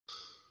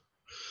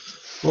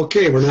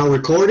Okay, we're now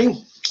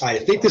recording. I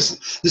think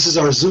this is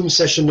our Zoom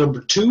session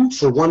number 2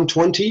 for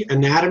 120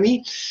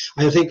 anatomy.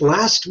 I think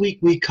last week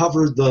we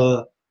covered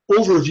the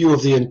overview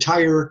of the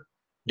entire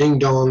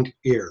ding-dong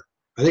ear.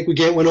 I think we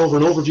went over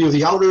an overview of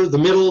the outer, the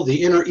middle,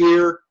 the inner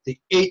ear, the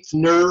eighth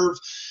nerve,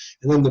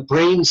 and then the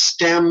brain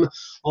stem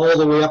all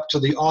the way up to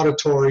the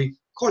auditory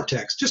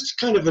cortex. Just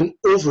kind of an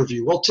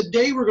overview. Well,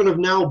 today we're going to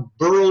now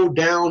burrow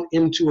down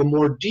into a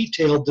more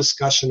detailed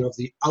discussion of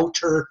the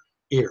outer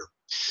ear.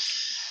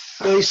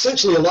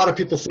 Essentially, a lot of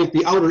people think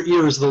the outer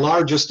ear is the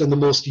largest and the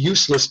most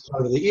useless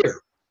part of the ear.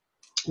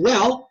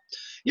 Well,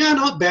 yeah,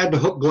 not bad to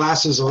hook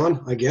glasses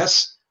on, I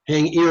guess,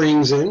 hang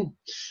earrings in,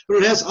 but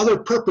it has other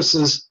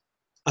purposes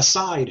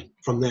aside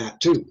from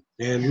that too,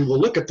 and we will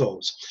look at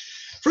those.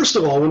 First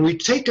of all, when we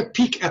take a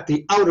peek at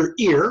the outer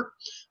ear,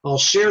 I'll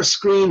share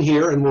screen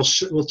here and we'll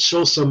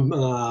show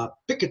some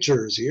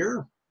pictures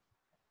here.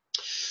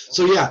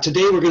 So yeah,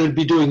 today we're going to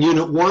be doing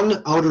Unit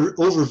 1, outer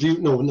overview.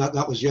 No,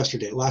 that was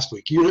yesterday, last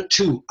week. Unit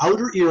 2,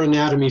 outer ear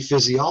anatomy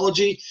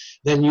physiology.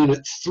 Then Unit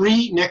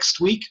 3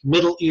 next week,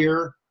 middle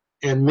ear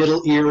and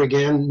middle ear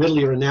again, middle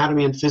ear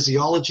anatomy and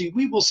physiology.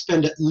 We will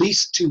spend at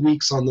least 2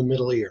 weeks on the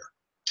middle ear.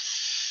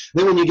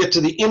 Then when you get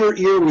to the inner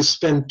ear, we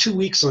spend 2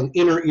 weeks on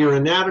inner ear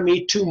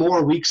anatomy, 2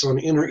 more weeks on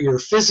inner ear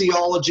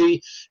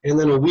physiology, and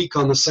then a week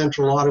on the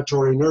central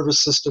auditory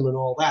nervous system and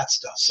all that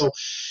stuff. So,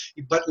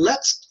 but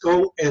let's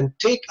go and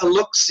take a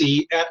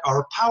look-see at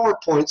our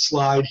PowerPoint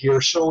slide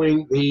here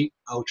showing the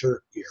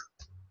outer ear.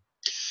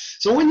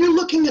 So when you're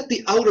looking at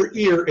the outer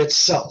ear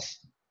itself,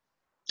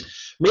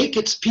 make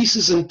its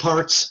pieces and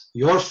parts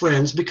your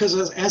friends, because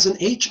as an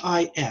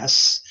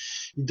HIS,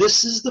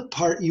 this is the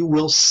part you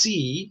will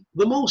see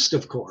the most,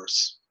 of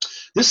course.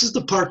 This is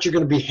the part you're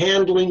going to be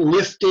handling,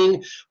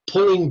 lifting,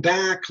 pulling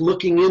back,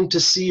 looking in to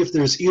see if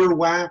there's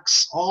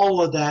earwax,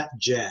 all of that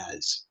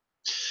jazz.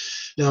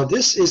 Now,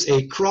 this is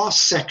a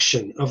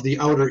cross-section of the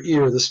outer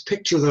ear, this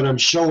picture that I'm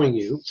showing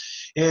you,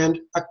 and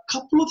a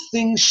couple of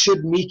things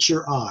should meet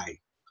your eye.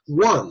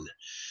 One,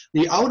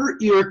 the outer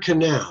ear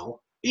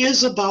canal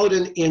is about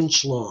 1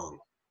 inch long.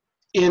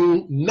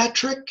 In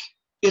metric,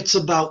 it's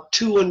about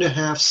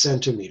 2.5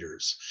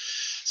 centimeters.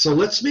 So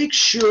let's make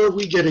sure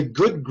we get a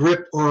good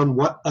grip on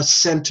what a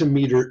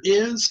centimeter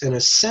is, and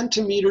a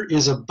centimeter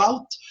is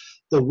about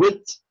the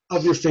width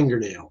of your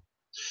fingernail.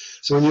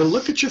 So when you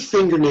look at your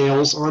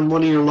fingernails on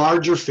one of your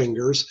larger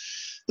fingers,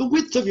 the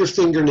width of your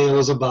fingernail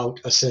is about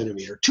 1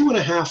 centimeter.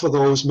 2.5 of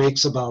those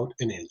makes about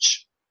 1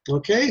 inch.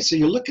 Okay, so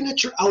you're looking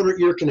at your outer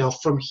ear canal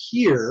from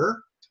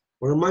here,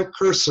 where my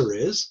cursor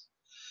is,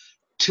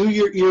 to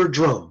your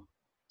eardrum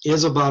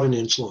is about 1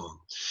 inch long.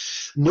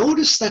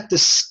 Notice that the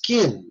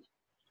skin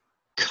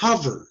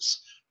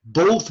covers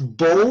both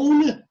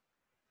bone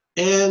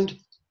and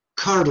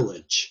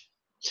cartilage.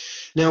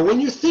 Now, when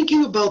you're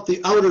thinking about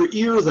the outer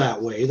ear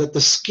that way, that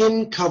the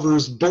skin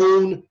covers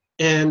bone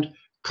and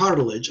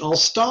cartilage, I'll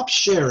stop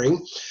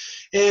sharing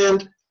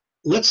and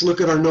let's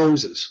look at our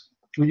noses.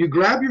 When you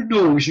grab your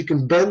nose, you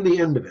can bend the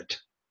end of it,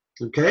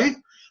 okay?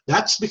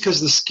 That's because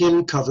the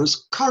skin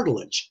covers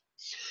cartilage.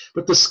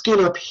 But the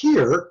skin up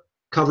here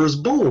covers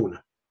bone.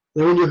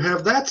 And when you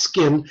have that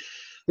skin,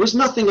 there's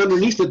nothing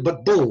underneath it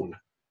but bone.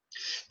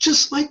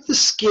 Just like the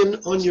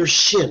skin on your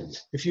shin.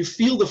 If you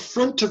feel the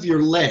front of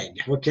your leg,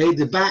 okay,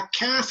 the back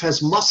calf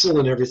has muscle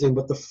and everything,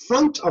 but the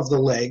front of the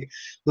leg,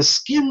 the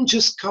skin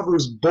just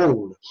covers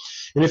bone.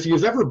 And if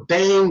you've ever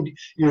banged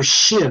your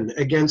shin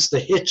against the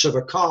hitch of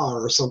a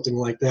car or something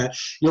like that,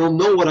 you'll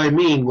know what I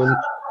mean when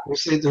we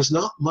say there's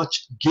not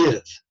much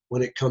give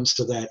when it comes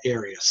to that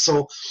area.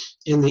 So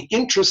in the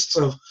interests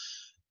of,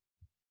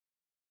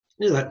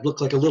 that looked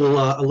like a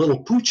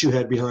little pooch you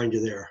had behind you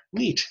there.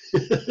 Neat.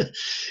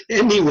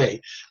 Anyway,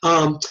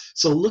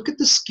 so look at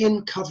the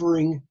skin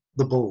covering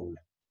the bone.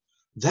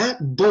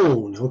 That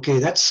bone, okay,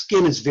 that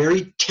skin is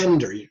very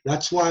tender.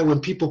 That's why when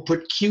people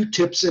put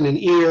Q-tips in an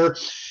ear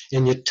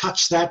and you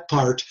touch that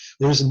part,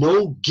 there's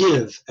no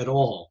give at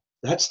all.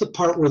 That's the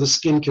part where the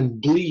skin can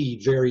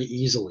bleed very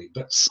easily.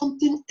 But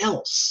something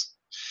else,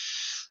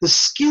 the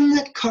skin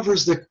that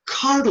covers the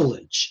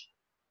cartilage,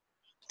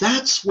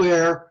 that's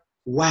where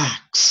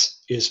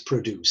wax is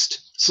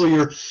produced.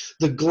 So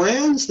the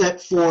glands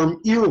that form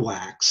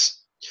earwax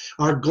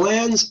are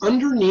glands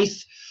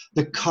underneath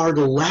the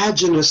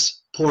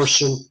cartilaginous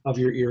portion of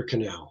your ear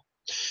canal.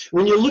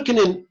 When you're looking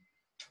in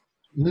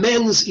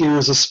men's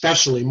ears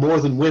especially,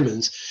 more than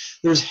women's,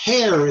 there's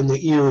hair in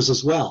the ears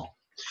as well.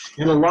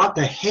 And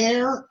the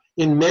hair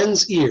in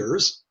men's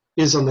ears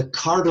is on the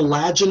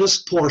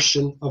cartilaginous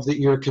portion of the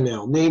ear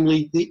canal,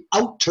 namely the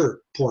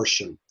outer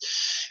portion.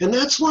 And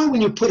that's why when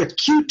you put a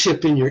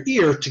Q-tip in your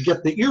ear to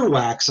get the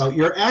earwax out,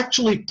 you're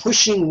actually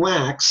pushing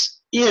wax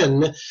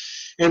in,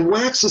 and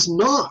wax is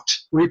not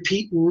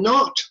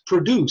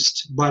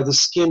produced by the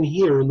skin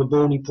here in the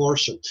bony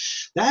portion.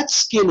 That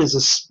skin is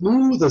as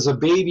smooth as a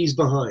baby's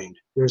behind.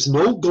 There's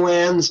no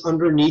glands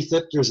underneath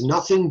it. There's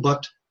nothing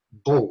but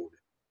bone.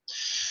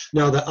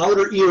 Now, the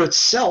outer ear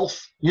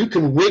itself, you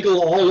can wiggle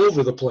all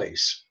over the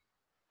place.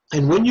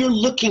 And when you're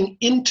looking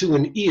into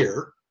an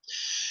ear,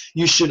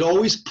 You should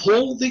always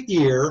pull the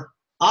ear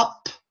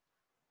up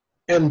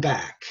and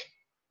back,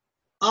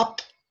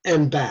 up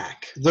and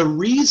back. The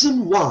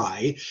reason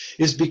why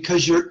is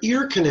because your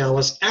ear canal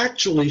is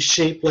actually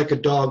shaped like a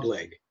dog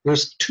leg.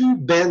 There's two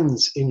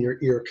bends in your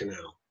ear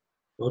canal.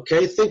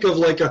 Okay, think of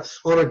like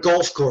on a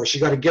golf course,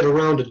 you got to get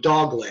around a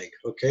dog leg.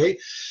 Okay,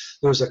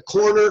 there's a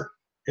corner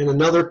and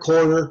another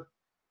corner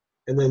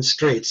and then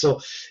straight. So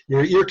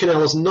your ear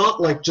canal is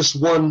not like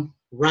just one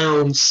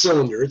round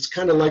cylinder. It's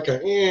kind of like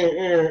and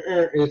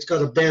it's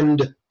got a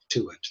bend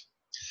to it.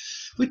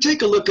 If we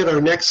take a look at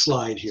our next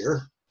slide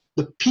here,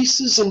 the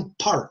pieces and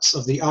parts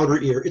of the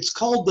outer ear, it's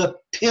called the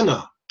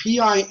pinna,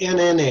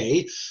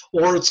 P-I-N-N-A,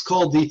 or it's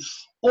called the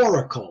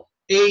auricle,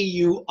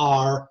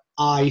 A-U-R-I-C-L-E,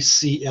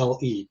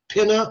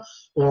 pinna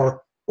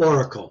or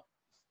auricle.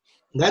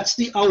 That's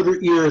the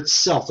outer ear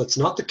itself. That's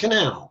not the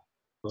canal.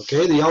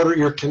 Okay, the outer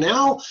ear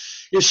canal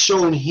is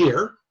shown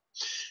here,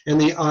 and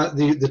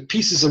the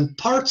pieces and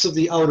parts of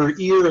the outer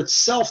ear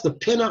itself, the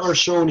pinna, are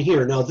shown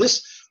here. Now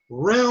this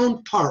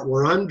round part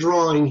where I'm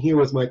drawing here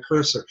with my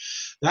cursor,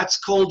 that's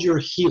called your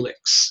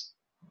helix.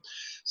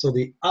 So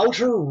the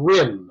outer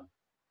rim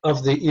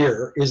of the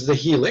ear is the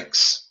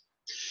helix,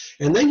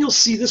 and then you'll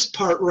see this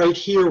part right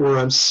here where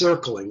I'm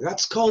circling.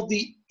 That's called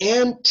the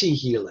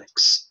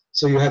antihelix.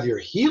 So you have your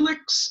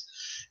helix,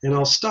 and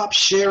I'll stop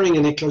sharing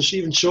and I'll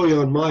even show you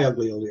on my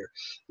ugly old ear.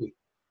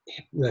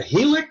 The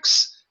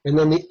helix, and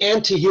then the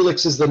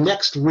antihelix is the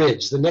next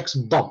ridge, the next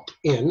bump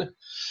in.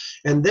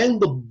 And then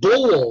the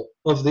bowl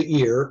of the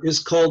ear is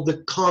called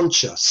the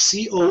concha,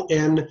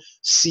 C-O-N-C-H-A,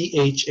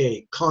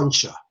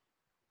 concha.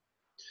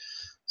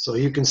 So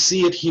you can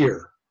see it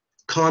here,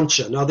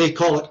 concha. Now they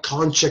call it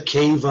concha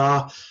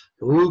cava.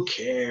 Who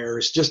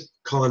cares? Just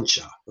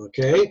concha,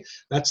 okay?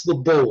 That's the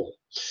bowl.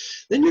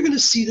 Then you're going to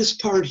see this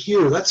part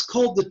here. That's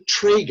called the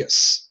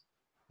tragus.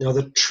 Now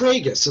the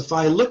tragus, if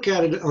I look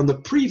at it on the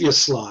previous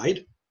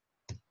slide,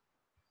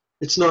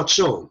 it's not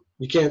shown.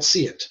 You can't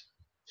see it.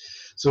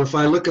 So if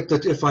I look at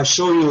if I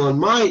show you on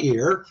my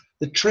ear,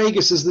 the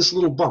tragus is this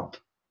little bump.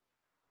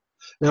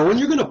 Now when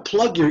you're going to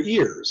plug your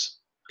ears,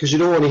 because you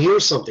don't want to hear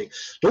something,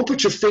 don't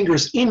put your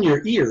fingers in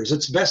your ears.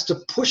 It's best to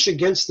push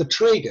against the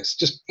tragus,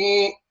 just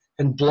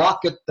and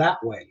block it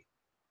that way.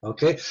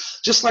 Okay?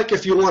 Just like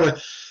if you want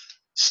to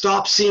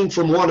stop seeing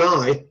from one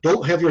eye,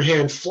 don't have your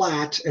hand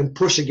flat and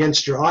push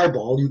against your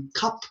eyeball. You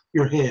cup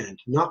your hand,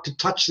 not to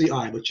touch the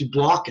eye, but you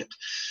block it.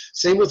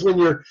 Same with when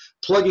you're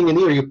plugging an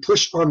ear, you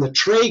push on the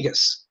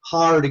tragus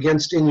hard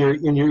against in your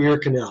ear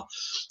canal.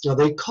 Now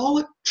they call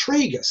it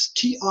tragus,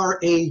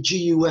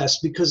 T-R-A-G-U-S,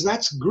 because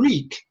that's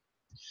Greek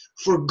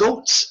for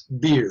goat's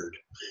beard.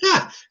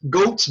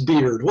 Goat's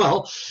beard.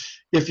 Well,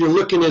 if you're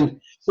looking in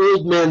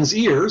old men's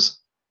ears,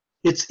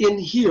 it's in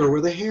here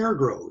where the hair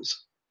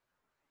grows.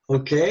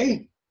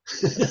 Okay?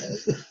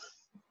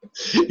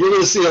 You're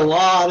going to see a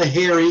lot of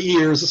hairy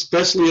ears,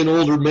 especially in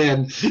older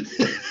men.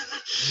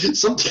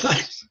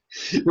 Sometimes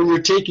when you're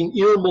taking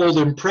ear mold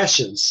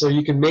impressions so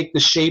you can make the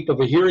shape of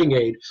a hearing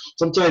aid,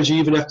 sometimes you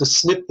even have to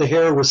snip the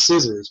hair with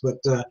scissors, but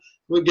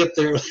we'll get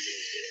there.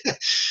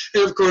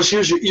 And of course,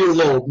 here's your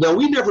earlobe. Now,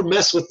 we never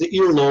mess with the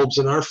earlobes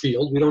in our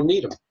field. We don't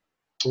need them.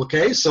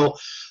 Okay, so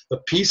the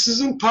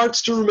pieces and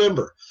parts to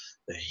remember: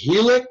 the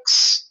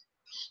helix,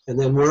 and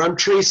then where I'm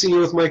tracing it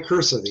with my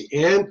cursor, the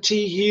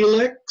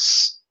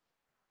antihelix,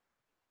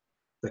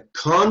 the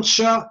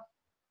concha,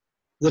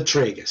 the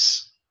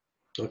tragus.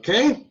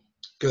 Okay,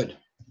 good.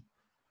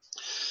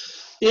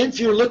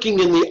 If you're looking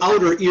in the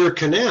outer ear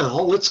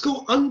canal, let's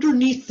go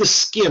underneath the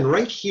skin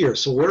right here.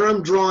 So where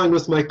I'm drawing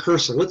with my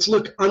cursor, let's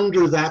look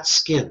under that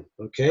skin,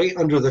 okay?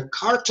 Under the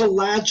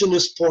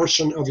cartilaginous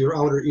portion of your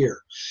outer ear.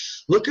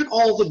 Look at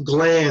all the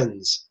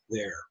glands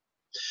there.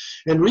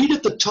 And read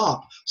at the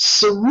top,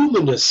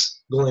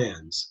 ceruminous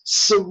glands,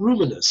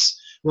 ceruminous.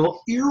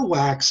 Well,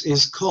 earwax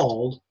is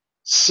called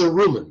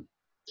cerumen.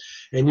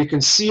 And you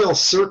can see I'll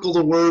circle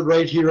the word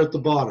right here at the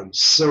bottom,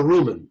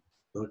 cerumen.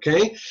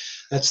 Okay,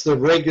 that's the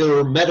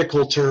regular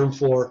medical term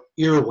for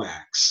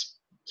earwax.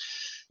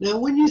 Now,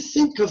 when you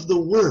think of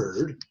the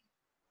word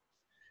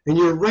and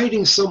you're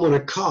writing someone a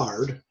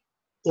card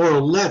or a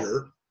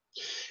letter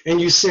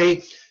and you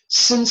say,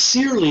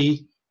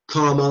 sincerely,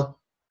 comma,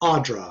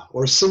 Audra,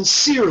 or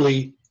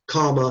sincerely,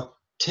 comma,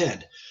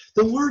 Ted.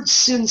 The word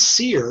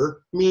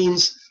sincere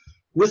means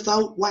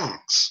without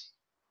wax.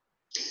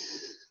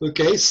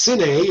 Okay,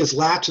 sine is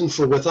Latin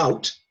for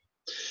without.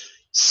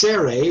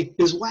 Cere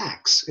is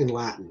wax in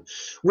Latin.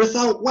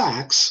 Without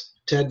wax,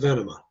 Ted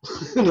Venema.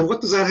 Now,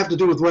 what does that have to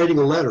do with writing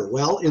a letter?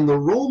 Well, in the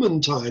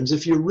Roman times,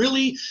 if you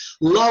really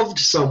loved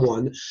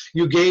someone,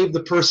 you gave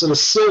the person a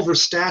silver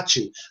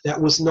statue that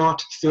was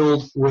not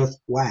filled with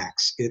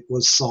wax. It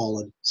was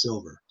solid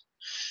silver.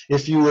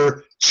 If you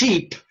were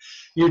cheap,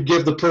 you'd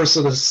give the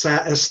person a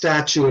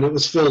statue and it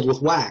was filled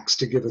with wax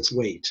to give its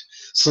weight.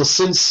 So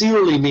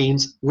sincerely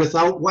means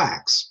without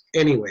wax.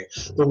 Anyway,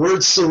 the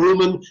words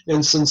cerumen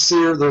and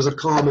sincere, there's a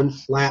common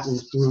Latin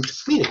root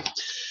meaning.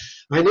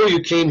 I know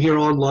you came here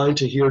online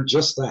to hear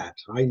just that.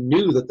 I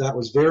knew that that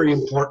was very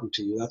important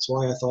to you. That's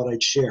why I thought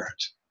I'd share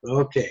it.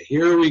 Okay,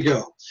 here we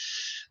go.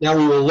 Now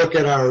we will look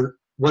at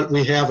what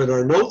we have in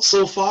our notes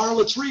so far.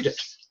 Let's read it.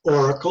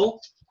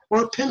 Auricle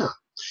or pinna.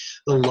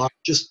 The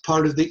largest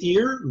part of the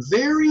ear,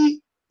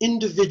 very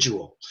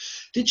individual.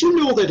 Did you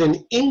know that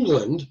in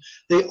England,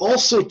 they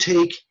also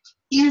take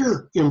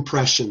ear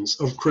impressions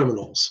of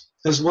criminals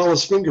as well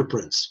as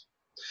fingerprints?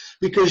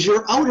 Because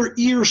your outer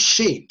ear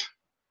shape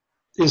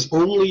is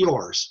only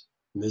yours.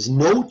 There's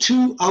no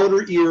two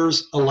outer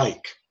ears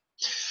alike.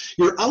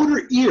 Your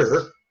outer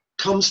ear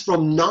comes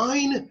from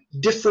 9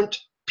 different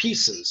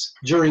pieces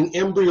during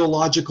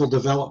embryological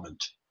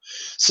development.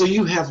 So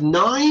you have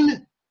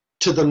 9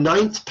 to the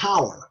 9th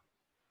power.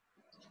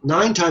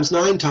 9 times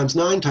 9 times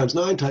 9 times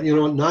 9 times,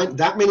 9,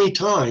 that many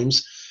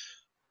times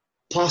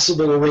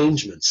possible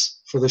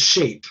arrangements for the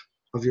shape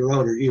of your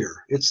outer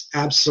ear. It's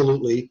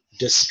absolutely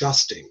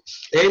disgusting.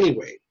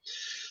 Anyway,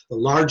 the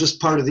largest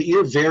part of the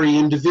ear, very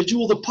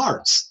individual, the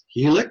parts.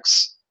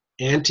 Helix,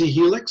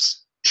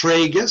 antihelix,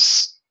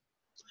 tragus.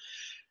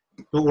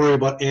 Don't worry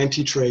about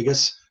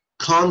antitragus.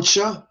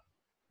 Concha,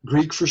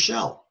 Greek for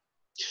shell.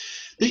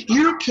 The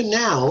ear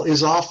canal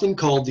is often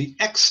called the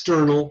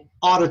external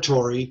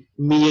auditory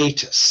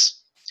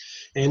meatus.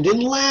 And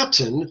in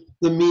Latin,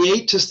 the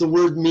meatus, the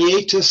word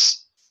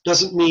meatus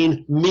doesn't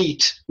mean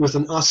meat with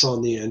an us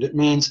on the end. It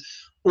means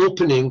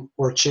opening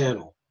or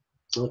channel.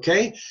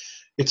 Okay?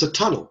 It's a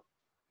tunnel.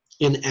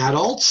 In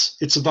adults,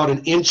 it's about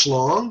 1 inch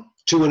long,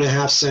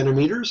 2.5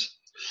 centimeters.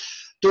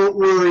 Don't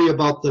worry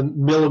about the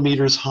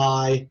millimeters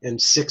high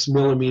and 6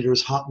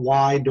 millimeters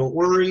wide. Don't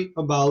worry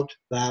about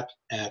that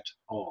at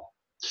all.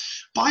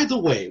 By the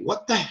way,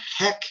 what the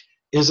heck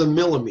is a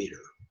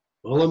millimeter?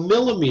 Well, a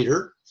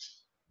millimeter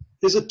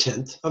is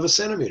 1/10 of a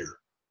centimeter.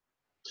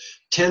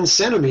 10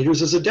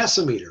 centimeters is a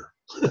decimeter.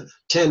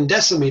 10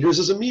 decimeters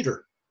is a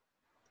meter.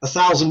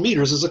 1,000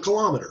 meters is a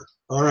kilometer.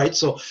 All right,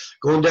 so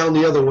going down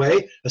the other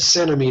way, a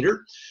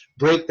centimeter,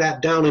 break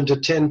that down into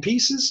 10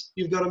 pieces,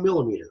 you've got a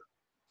millimeter.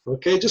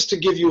 Okay, just to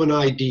give you an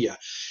idea.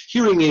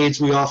 Hearing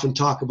aids, we often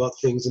talk about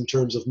things in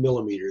terms of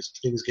millimeters.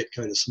 Things get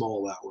kind of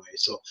small that way.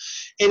 So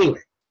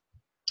anyway,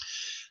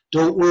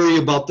 don't worry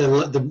about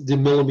the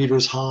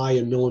millimeters high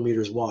and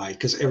millimeters wide,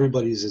 because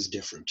everybody's is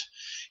different.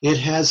 It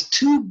has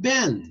 2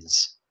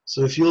 bends.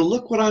 So if you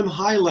look what I'm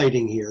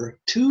highlighting here,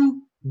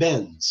 2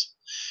 bends.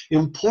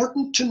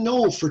 Important to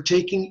know for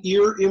taking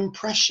ear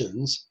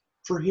impressions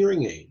for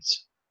hearing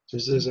aids.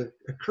 There's a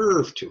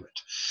curve to it.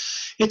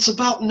 It's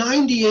about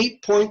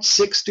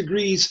 98.6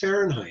 degrees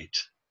Fahrenheit.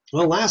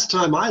 Well, last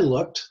time I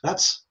looked,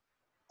 that's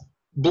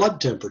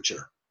blood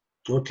temperature.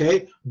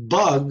 Okay?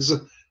 Bugs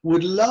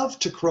would love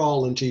to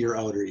crawl into your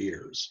outer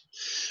ears.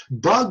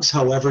 Bugs,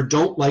 however,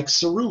 don't like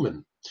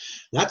cerumen.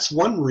 That's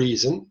one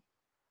reason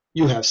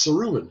you have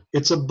cerumen.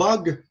 It's a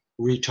bug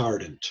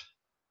retardant.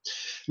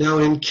 Now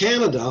in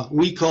Canada,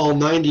 we call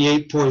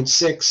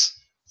 98.6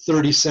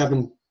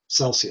 37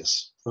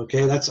 Celsius.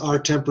 Okay, that's our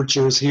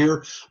temperatures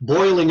here.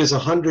 Boiling is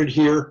 100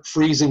 here,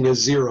 freezing is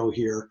 0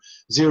 here.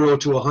 0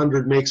 to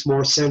 100 makes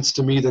more sense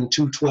to me than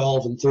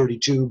 212 and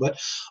 32, but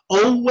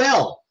oh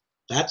well,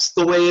 that's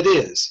the way it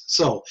is.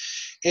 So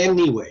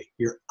anyway,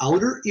 your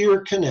outer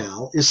ear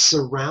canal is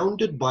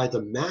surrounded by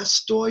the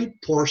mastoid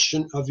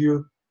portion of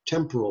your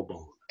temporal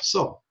bone.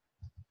 So,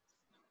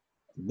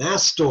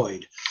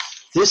 mastoid.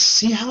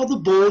 See how the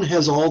bone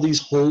has all these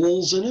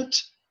holes in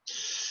it?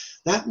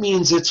 That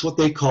means it's what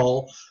they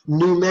call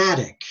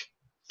pneumatic.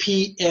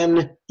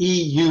 P-N-E-U-M-A-T-I-C.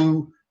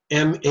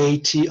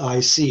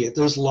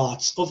 There's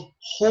lots of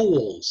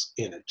holes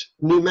in it.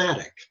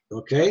 Pneumatic,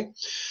 okay?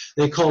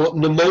 They call it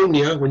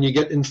pneumonia when you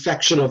get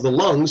infection of the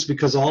lungs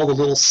because all the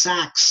little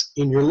sacs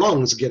in your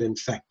lungs get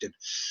infected.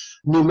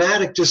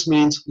 Pneumatic just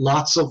means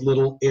lots of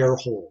little air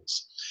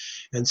holes.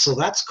 And so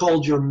that's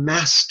called your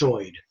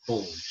mastoid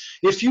bone.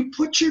 If you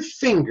put your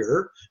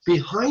finger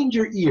behind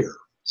your ear,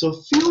 so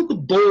feel the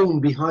bone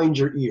behind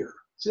your ear.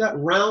 See that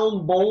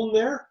round bone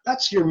there?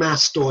 That's your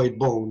mastoid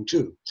bone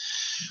too.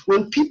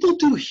 When people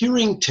do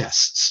hearing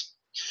tests,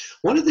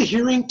 one of the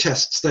hearing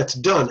tests that's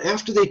done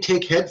after they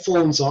take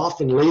headphones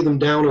off and lay them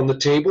down on the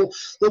table,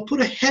 they'll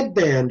put a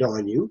headband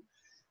on you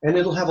and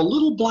it'll have a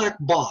little black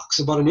box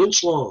about 1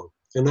 inch long.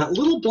 And that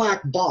little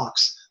black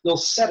box, they'll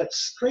set it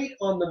straight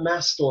on the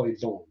mastoid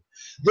bone.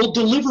 They'll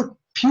deliver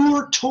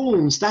pure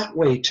tones that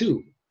way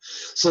too.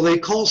 So they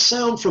call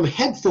sound from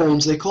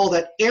headphones, they call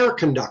that air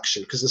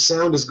conduction because the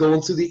sound is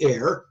going through the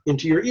air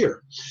into your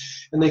ear.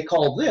 And they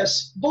call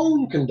this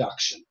bone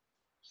conduction.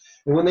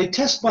 And when they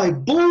test by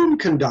bone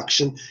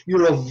conduction,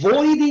 you're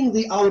avoiding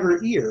the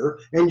outer ear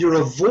and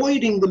you're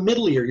avoiding the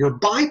middle ear. You're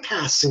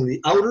bypassing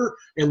the outer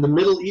and the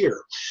middle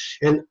ear.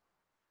 And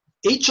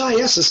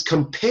HISs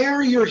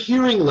compare your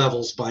hearing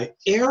levels by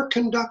air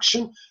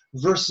conduction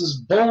versus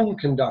bone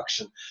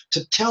conduction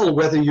to tell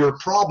whether your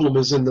problem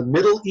is in the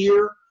middle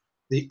ear,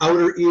 the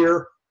outer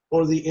ear,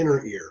 or the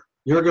inner ear.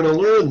 You're going to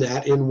learn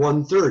that in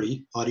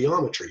 130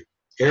 audiometry,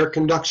 air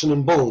conduction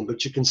and bone,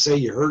 but you can say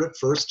you heard it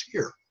first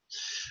here.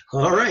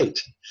 All right,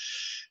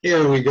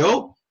 here we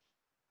go.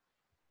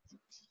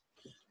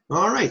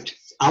 All right,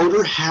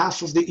 outer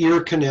half of the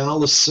ear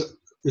canal is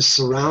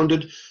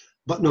surrounded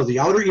But no, the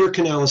outer ear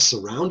canal is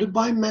surrounded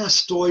by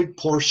mastoid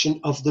portion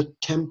of the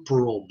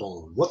temporal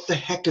bone. What the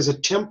heck is a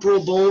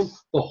temporal bone?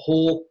 The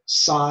whole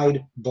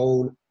side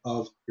bone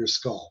of your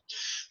skull.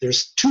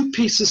 There's two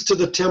pieces to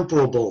the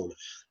temporal bone.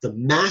 The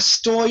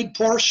mastoid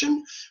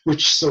portion,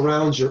 which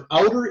surrounds your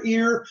outer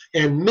ear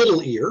and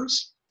middle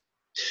ears.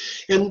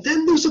 And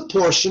then there's a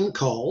portion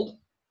called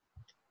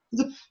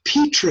the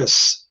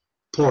petrous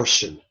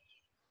portion.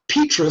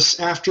 Petrous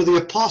after the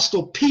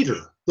Apostle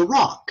Peter, the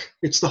rock.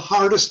 It's the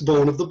hardest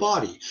bone of the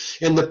body.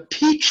 And the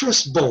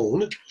petrous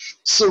bone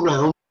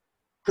surrounds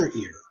your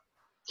ear.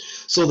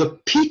 So the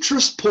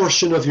petrous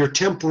portion of your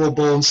temporal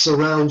bone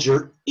surrounds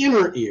your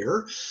inner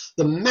ear.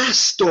 The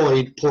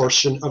mastoid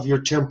portion of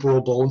your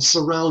temporal bone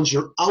surrounds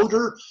your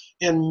outer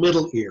and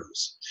middle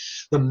ears.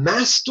 The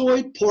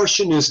mastoid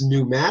portion is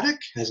pneumatic,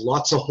 has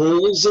lots of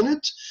holes in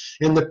it,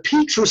 and the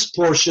petrous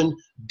portion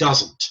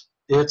doesn't.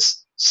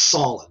 It's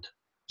solid,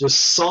 just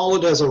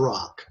solid as a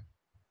rock.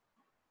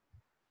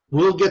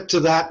 We'll get to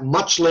that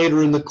much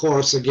later in the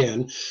course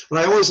again, but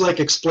I always like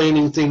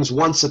explaining things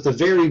once at the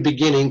very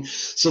beginning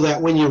so that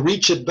when you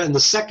reach it in the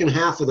second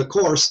half of the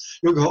course,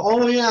 you'll go,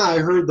 oh yeah, I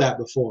heard that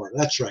before.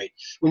 That's right.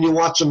 When you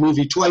watch a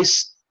movie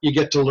twice, you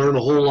get to learn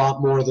a whole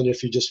lot more than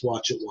if you just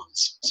watch it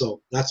once.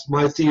 So that's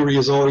my theory,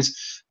 is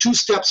always 2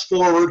 steps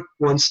forward,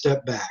 1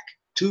 step back.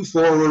 2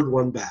 forward,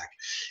 1 back.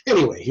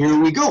 Anyway, here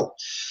we go.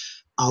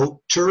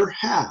 Outer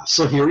half.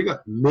 So here we go.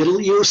 Middle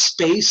ear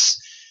space,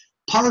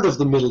 part of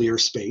the middle ear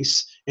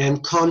space,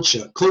 and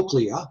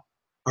cochlea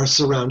are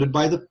surrounded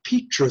by the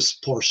petrous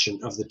portion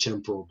of the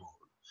temporal bone.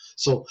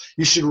 So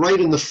you should write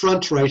in the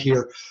front right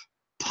here,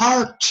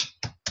 part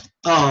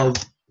of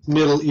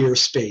middle ear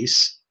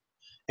space,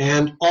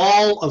 and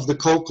all of the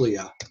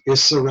cochlea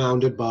is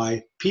surrounded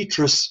by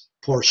petrous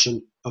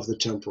portion of the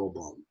temporal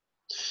bone.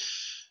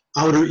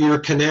 Outer ear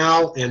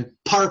canal and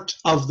part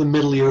of the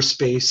middle ear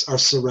space are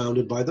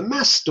surrounded by the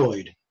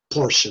mastoid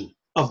portion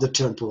of the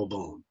temporal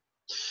bone.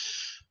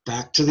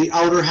 Back to the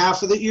outer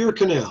half of the ear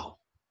canal.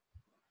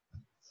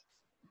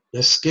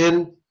 The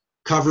skin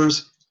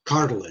covers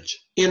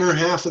cartilage. Inner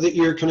half of the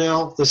ear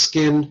canal, the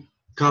skin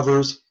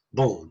covers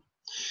bone.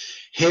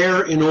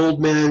 Hair in old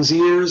man's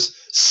ears,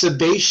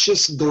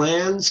 sebaceous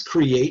glands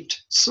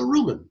create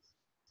cerumen.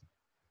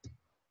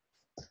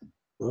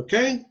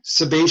 Okay,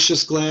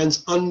 sebaceous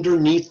glands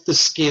underneath the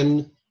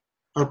skin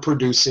are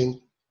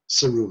producing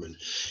cerumen.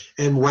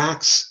 And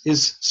wax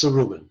is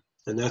cerumen,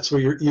 and that's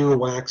where your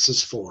earwax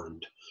is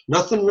formed.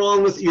 Nothing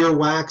wrong with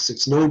earwax.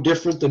 It's no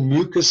different than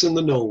mucus in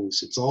the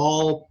nose. It's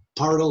all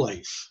part of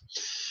life.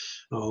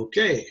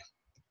 Okay.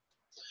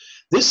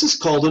 This is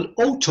called an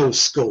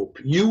otoscope.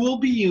 You will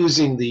be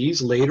using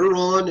these later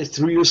on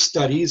through your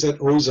studies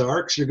at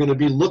Ozarks. You're going to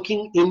be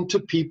looking into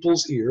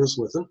people's ears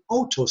with an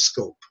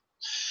otoscope.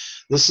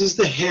 This is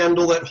the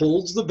handle that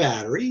holds the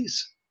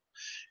batteries,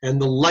 and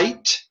the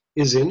light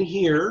is in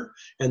here,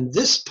 and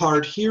this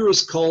part here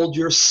is called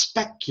your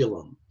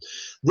speculum.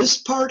 This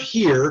part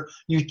here,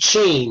 you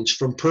change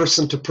from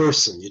person to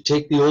person. You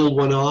take the old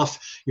one off,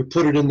 you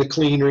put it in the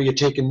cleaner, you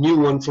take a new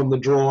one from the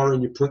drawer,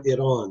 and you put it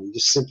on. You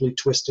just simply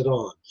twist it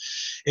on.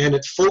 And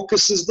it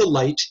focuses the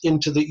light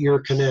into the ear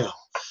canal.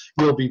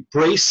 You'll be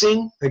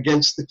bracing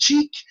against the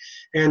cheek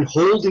and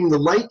holding the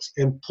light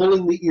and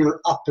pulling the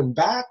ear up and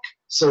back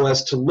so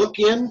as to look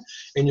in,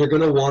 and you're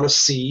going to want to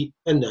see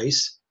a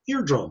nice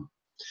eardrum.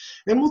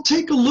 And we'll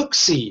take a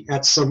look-see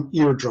at some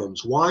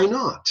eardrums. Why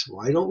not?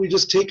 Why don't we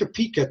just take a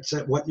peek at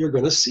what you're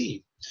going to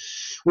see?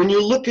 When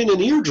you look in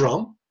an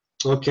eardrum,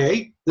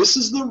 okay, this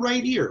is the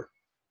right ear.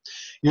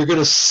 You're going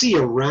to see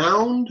a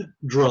round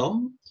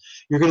drum.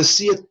 You're going to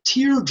see a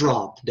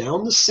teardrop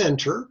down the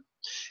center.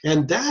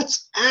 And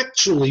that's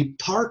actually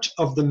part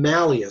of the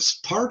malleus,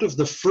 part of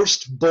the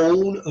first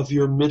bone of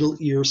your middle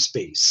ear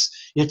space.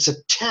 It's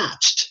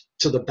attached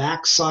to the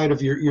back side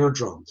of your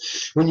eardrum.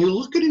 When you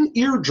look at an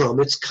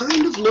eardrum, it's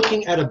kind of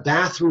looking at a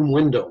bathroom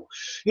window.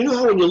 You know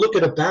how when you look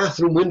at a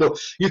bathroom window,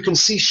 you can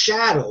see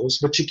shadows,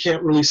 but you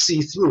can't really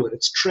see through it.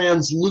 It's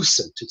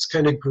translucent. It's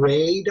kind of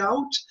grayed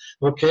out.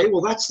 Okay,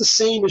 well, that's the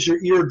same as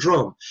your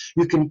eardrum.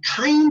 You can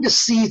kind of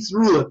see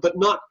through it, but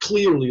not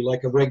clearly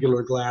like a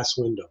regular glass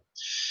window.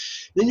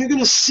 Then you're going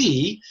to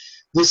see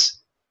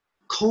this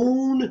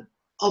cone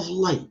of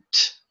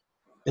light.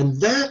 And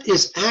that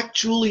is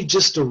actually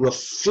just a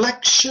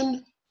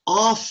reflection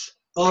off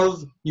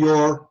of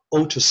your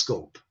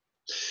otoscope.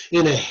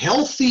 In a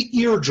healthy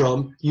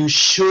eardrum, you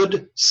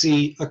should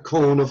see a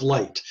cone of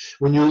light.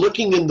 When you're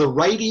looking in the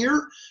right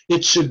ear,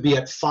 it should be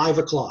at 5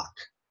 o'clock.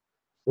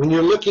 When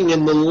you're looking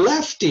in the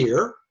left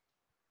ear,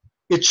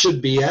 it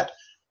should be at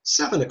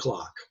 7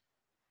 o'clock.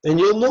 And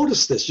you'll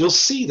notice this, you'll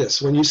see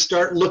this when you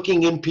start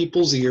looking in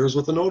people's ears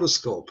with an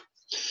otoscope.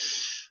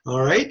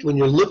 All right, when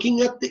you're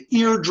looking at the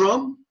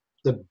eardrum,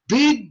 the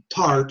big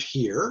part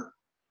here,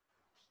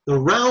 the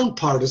round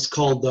part is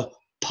called the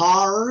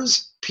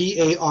pars,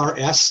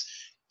 P-A-R-S,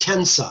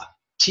 tensa,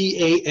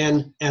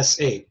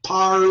 T-A-N-S-A,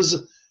 pars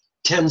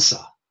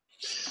tensa.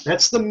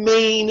 That's the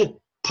main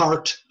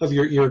part of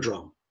your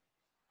eardrum,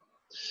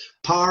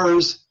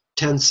 pars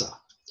tensa.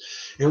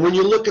 And when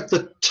you look at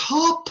the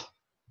top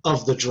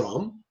of the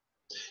drum,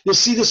 you'll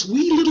see this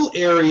wee little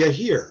area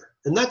here,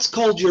 and that's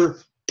called your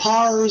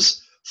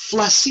pars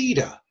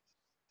flaccida.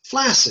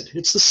 Flaccid,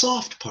 it's the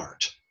soft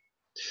part.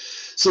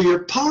 So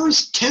your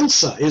pars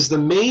tensa is the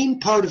main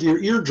part of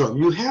your eardrum.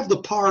 You have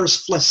the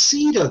pars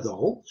flaccida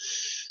though,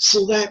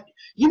 so that,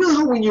 you know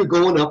how when you're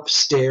going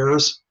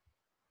upstairs,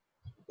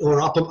 or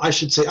up, I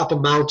should say up a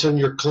mountain,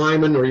 you're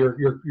climbing, or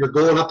you're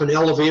going up an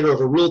elevator of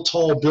a real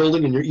tall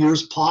building and your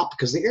ears pop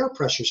because the air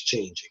pressure's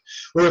changing.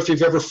 Or if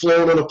you've ever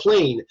flown on a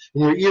plane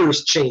and your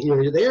ears change, you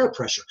know, the air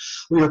pressure.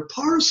 Well, your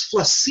pars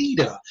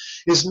flaccida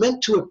is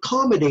meant to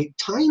accommodate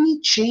tiny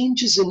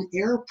changes in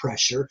air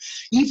pressure,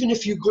 even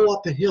if you go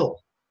up a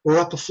hill or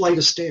up a flight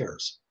of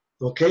stairs.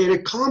 Okay, it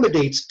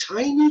accommodates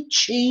tiny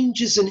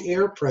changes in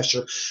air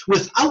pressure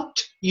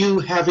without you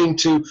having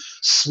to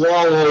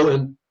swallow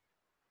and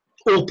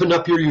open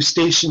up your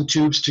eustachian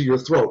tubes to your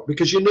throat,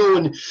 because you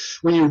know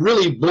when you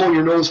really blow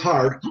your nose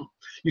hard,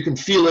 you can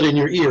feel it in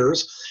your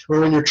ears,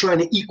 or when you're trying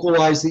to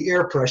equalize the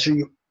air pressure,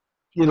 you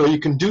know you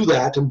can do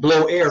that and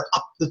blow air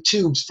up the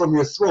tubes from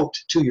your throat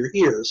to your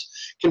ears.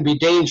 It can be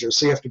dangerous,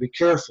 so you have to be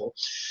careful.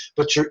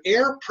 But your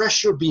air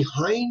pressure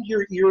behind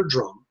your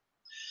eardrum,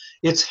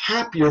 it's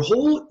happy. Your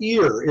whole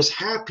ear is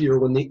happier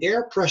when the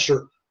air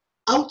pressure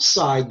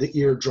outside the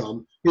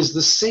eardrum is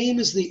the same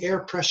as the air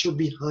pressure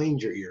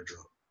behind your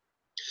eardrum.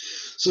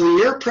 So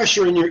the air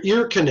pressure in your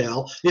ear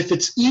canal, if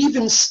it's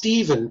even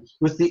Steven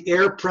with the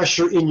air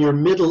pressure in your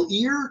middle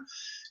ear,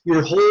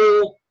 your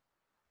whole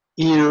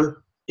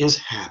ear is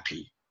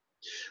happy.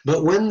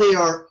 But when they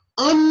are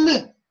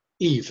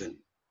uneven,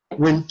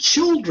 when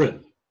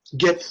children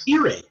get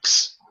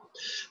earaches,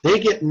 they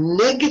get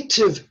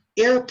negative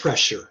air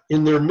pressure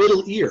in their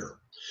middle ear.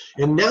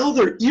 And now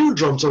their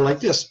eardrums are like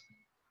this.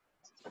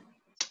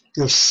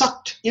 They're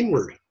sucked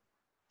inward.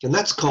 And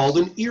that's called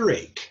an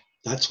earache.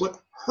 That's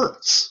what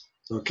hurts.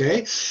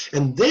 Okay?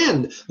 And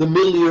then the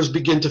middle ears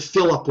begin to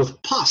fill up with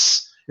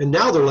pus. And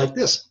now they're like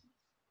this.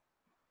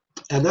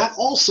 And that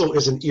also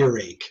is an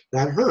earache.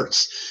 That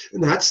hurts.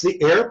 And that's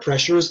the air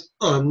pressure is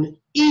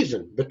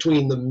uneven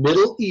between the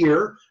middle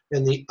ear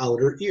and the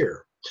outer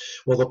ear.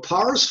 Well, the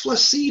pars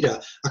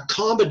flaccida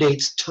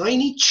accommodates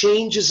tiny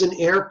changes in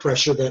air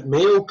pressure that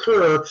may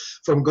occur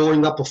from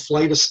going up a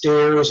flight of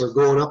stairs or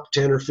going up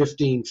 10 or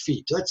 15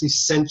 feet. That's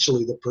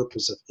essentially the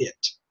purpose of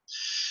it.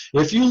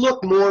 If you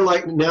look more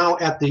like now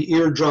at the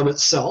eardrum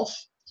itself,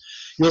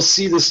 you'll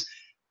see this.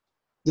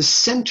 The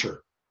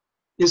center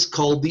is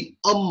called the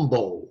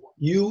umbo,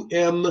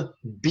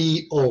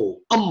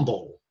 U-M-B-O,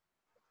 umbo.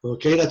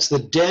 Okay, that's the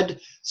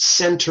dead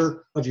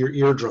center of your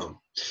eardrum.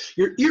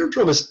 Your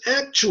eardrum is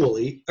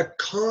actually a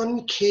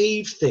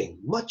concave thing,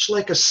 much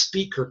like a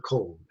speaker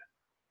cone.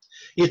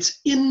 It's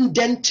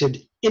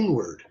indented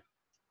inward.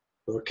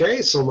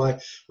 Okay, so my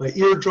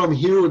eardrum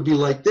here would be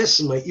like this,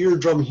 and my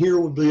eardrum here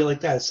would be like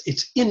that.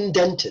 It's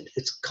indented,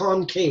 it's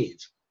concave.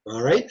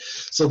 All right,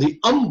 so the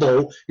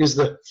umbo is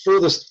the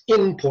furthest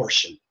in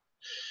portion,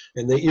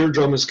 and the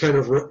eardrum is kind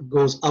of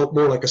goes out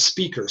more like a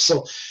speaker.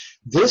 So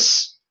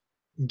this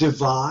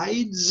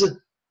divides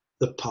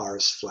the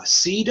pars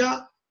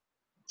flaccida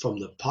from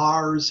the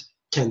pars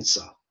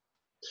tensa.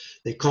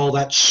 They call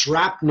that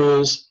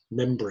Shrapnel's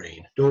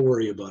membrane. Don't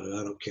worry about it,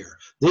 I don't care.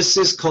 This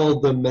is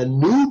called the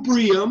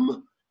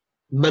manubrium,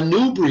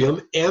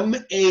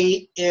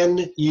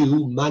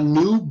 M-A-N-U,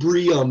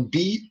 manubrium,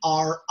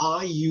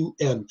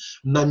 B-R-I-U-M,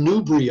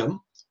 manubrium,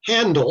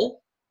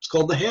 handle, it's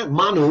called the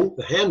manu,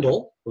 the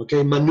handle,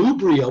 okay,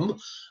 manubrium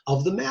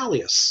of the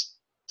malleus.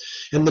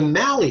 And the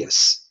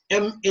malleus,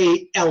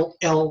 M-A-L-L-E-U-S,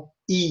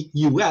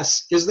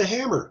 is the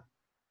hammer.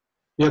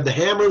 You have the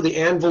hammer, the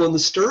anvil, and the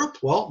stirrup.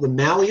 Well, the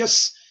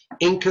malleus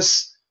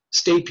incus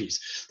stapes.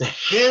 The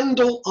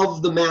handle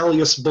of the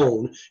malleus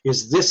bone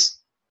is this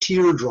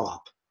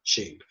teardrop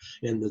shape,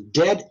 and the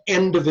dead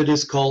end of it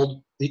is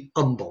called the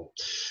umbo.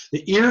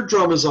 The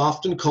eardrum is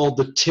often called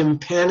the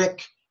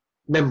tympanic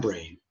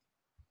membrane.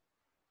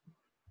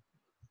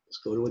 Let's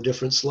go to a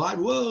different slide.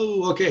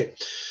 Whoa, okay.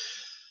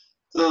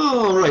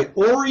 All right,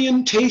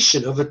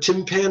 orientation of a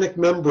tympanic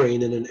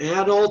membrane in an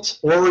adult,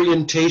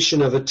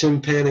 orientation of a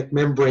tympanic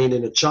membrane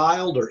in a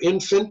child or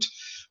infant.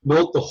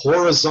 Note the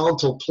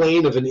horizontal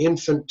plane of an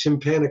infant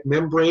tympanic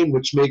membrane,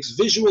 which makes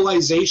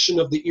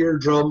visualization of the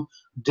eardrum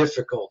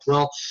difficult.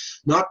 Well,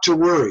 not to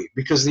worry,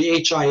 because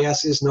the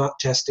HIS is not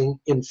testing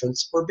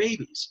infants or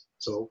babies,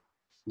 so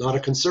not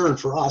a concern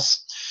for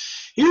us.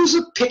 Here's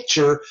a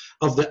picture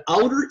of the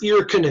outer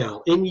ear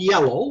canal in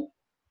yellow.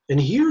 And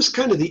here's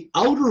kind of the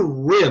outer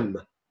rim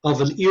of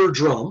an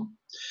eardrum.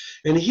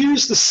 And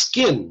here's the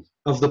skin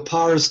of the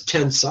pars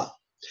tensa.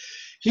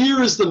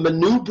 Here is the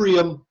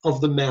manubrium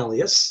of the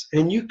malleus.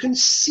 And you can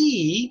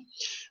see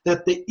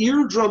that the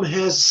eardrum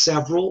has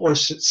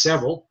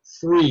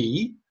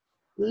three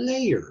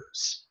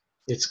layers.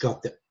 It's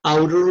got the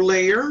outer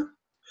layer,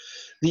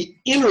 the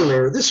inner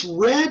layer, this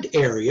red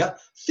area.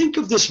 Think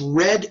of this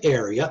red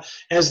area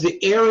as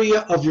the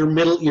area of your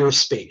middle ear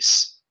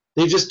space.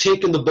 They've just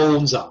taken the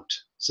bones out.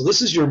 So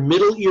this is your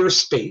middle ear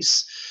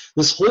space.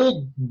 This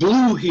whole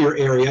blue here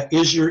area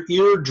is your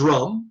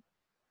eardrum.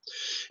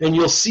 And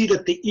you'll see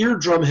that the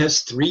eardrum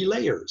has 3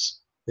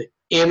 layers. The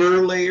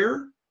inner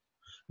layer,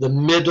 the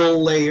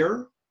middle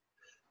layer,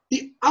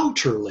 the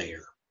outer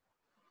layer.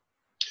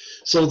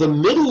 So the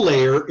middle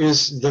layer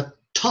is the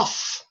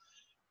tough,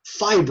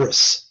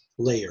 fibrous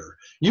layer.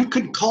 You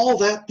could call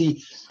that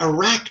the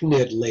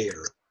arachnid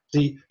layer,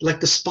 like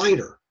the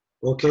spider,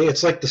 okay?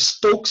 It's like the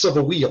spokes of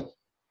a wheel.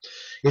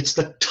 It's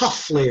the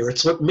tough layer.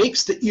 It's what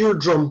makes the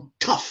eardrum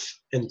tough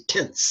and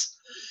tense.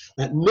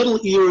 That middle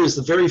ear is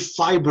the very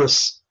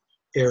fibrous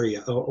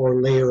area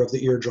or layer of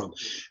the eardrum.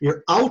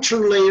 Your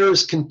outer layer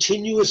is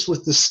continuous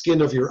with the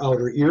skin of your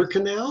outer ear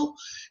canal,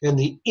 and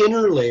the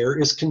inner layer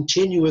is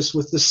continuous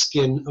with the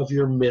skin of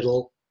your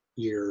middle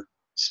ear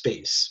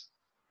space.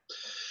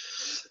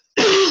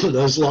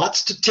 There's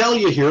lots to tell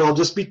you here. I'll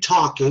just be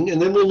talking,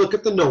 and then we'll look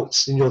at the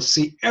notes, and you'll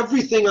see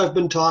everything I've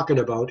been talking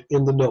about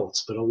in the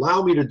notes. But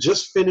allow me to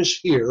just finish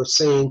here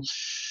saying,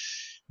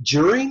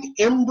 during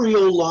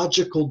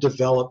embryological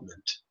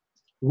development,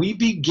 we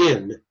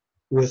begin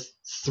with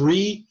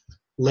 3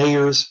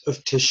 layers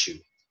of tissue.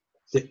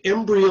 The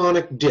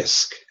embryonic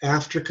disc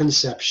after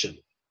conception.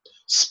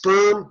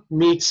 Sperm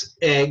meets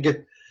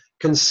egg.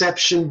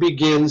 Conception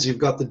begins. You've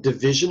got the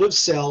division of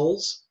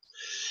cells,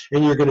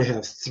 and you're going to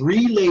have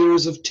 3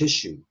 layers of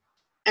tissue.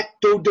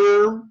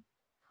 Ectoderm,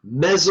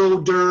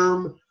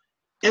 mesoderm,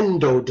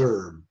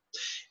 endoderm.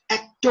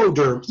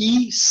 Ectoderm,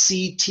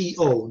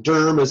 E-C-T-O,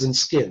 derm as in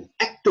skin.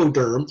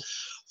 Ectoderm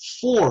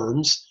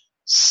forms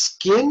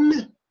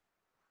skin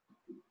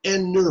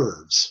and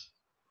nerves.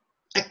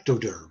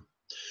 Ectoderm.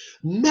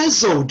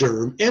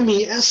 Mesoderm,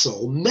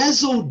 M-E-S-O,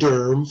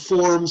 mesoderm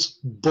forms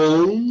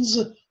bones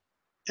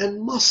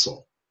and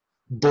muscle.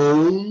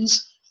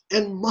 Bones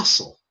and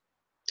muscle.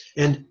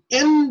 And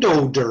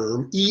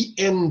endoderm,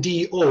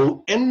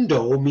 E-N-D-O,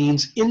 endo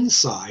means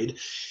inside.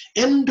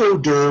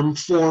 Endoderm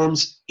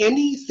forms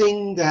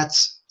anything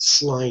that's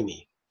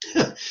slimy.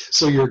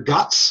 So your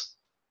guts,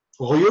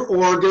 all your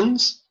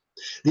organs,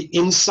 the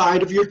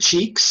inside of your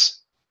cheeks,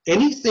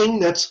 anything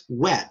that's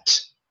wet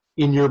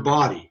in your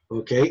body,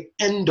 okay?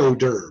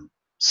 Endoderm.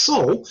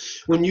 So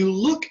when you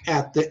look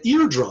at the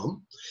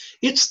eardrum,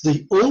 it's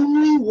the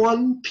only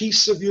one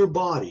piece of your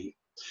body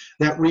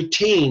that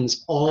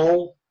retains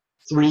all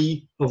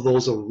 3 of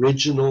those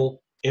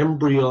original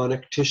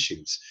embryonic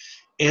tissues.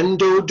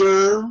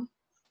 Endoderm,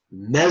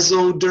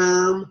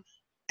 mesoderm,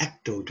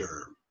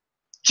 ectoderm.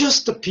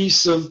 Just a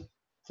piece of,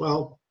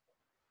 well,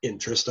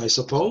 interest, I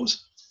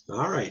suppose.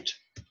 All right.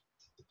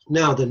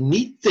 Now, the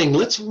neat thing,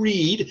 let's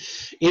read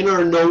in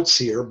our notes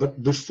here,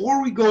 but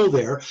before we go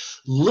there,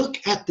 look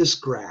at this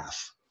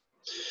graph.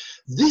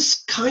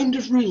 This kind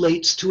of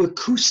relates to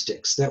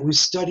acoustics that we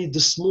studied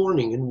this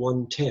morning in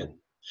 110.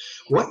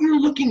 What you're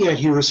looking at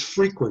here is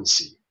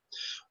frequency.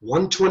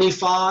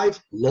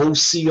 125, low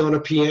C on a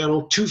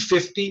piano,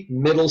 250,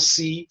 middle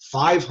C,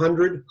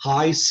 500,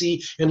 high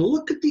C, and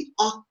look at the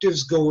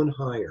octaves going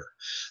higher.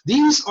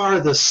 These are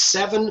the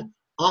 7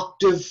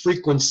 octave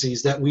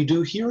frequencies that we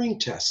do hearing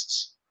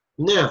tests.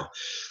 Now,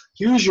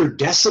 here's your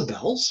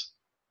decibels,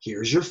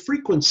 here's your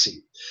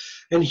frequency,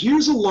 and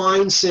here's a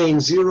line saying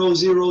 0,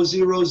 0,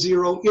 0,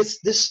 0.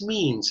 This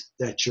means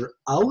that your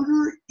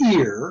outer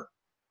ear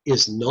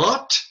is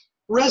not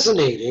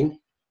resonating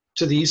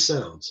to these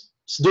sounds.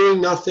 It's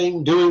doing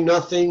nothing, doing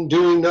nothing,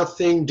 doing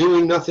nothing,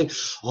 doing nothing.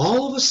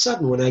 All of a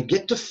sudden, when I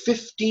get to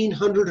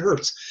 1500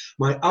 hertz,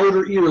 my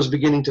outer ear is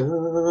beginning to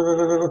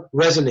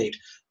resonate.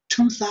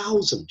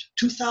 2,000,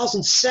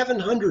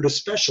 2,700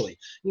 especially,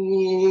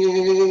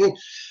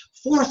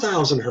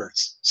 4,000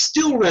 hertz,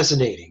 still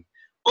resonating,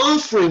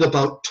 offering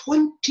about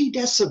 20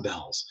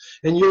 decibels.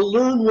 And you'll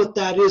learn what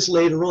that is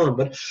later on,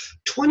 but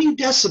 20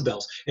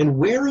 decibels. And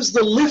where is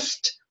the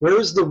lift? Where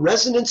is the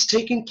resonance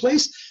taking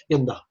place?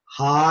 In the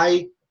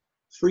high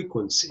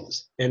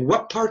frequencies. And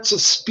what parts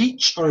of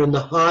speech are in the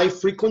high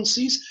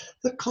frequencies?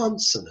 The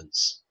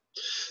consonants.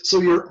 So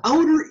your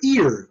outer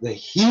ear, the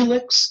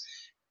helix,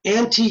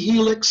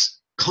 antihelix,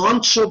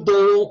 concha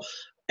bowl,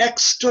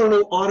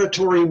 external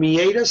auditory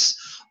meatus,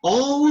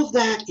 all of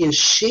that is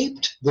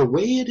shaped the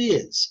way it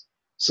is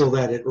so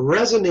that it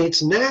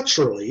resonates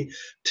naturally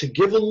to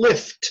give a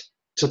lift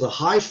to the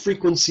high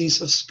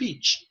frequencies of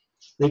speech.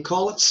 They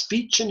call it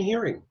speech and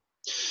hearing.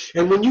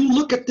 And when you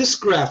look at this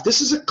graph,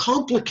 this is a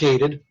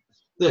complicated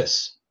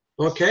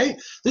okay?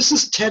 This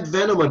is Ted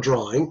Venema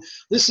drawing.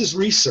 This is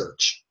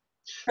research.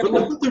 But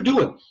look what they're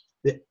doing.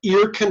 The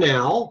ear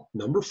canal,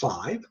 number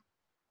 5,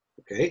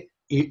 okay,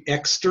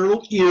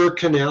 external ear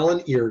canal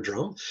and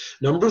eardrum.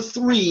 Number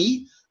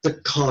 3, the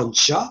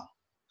concha.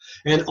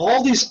 And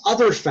all these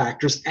other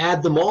factors,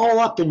 add them all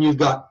up and you've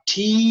got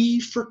T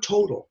for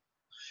total.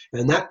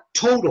 And that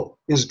total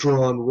is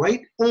drawn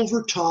right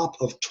over top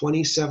of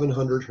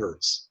 2700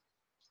 hertz.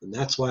 And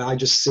that's why I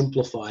just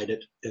simplified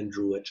it and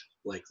drew it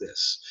like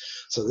this.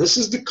 So this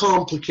is the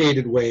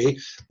complicated way.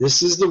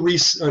 This is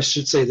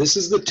this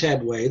is the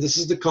TED way. This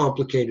is the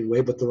complicated way,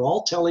 but they're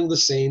all telling the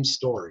same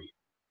story.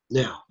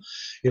 Now,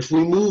 if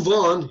we move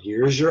on,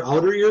 here's your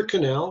outer ear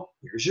canal,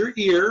 here's your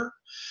ear,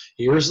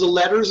 here's the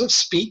letters of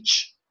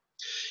speech,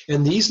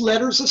 and these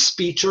letters of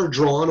speech are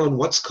drawn on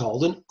what's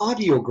called an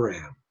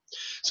audiogram.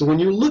 So when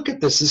you look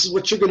at this is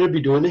what you're going to be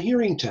doing a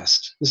hearing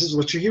test. This is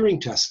what your hearing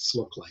tests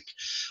look like.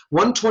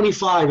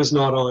 125 is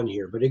not on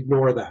here, but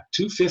ignore that.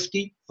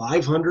 250,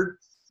 500,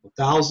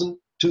 1,000,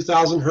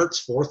 2,000 hertz,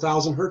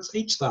 4,000 hertz,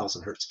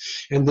 8,000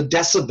 hertz. And the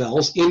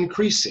decibels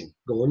increasing,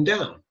 going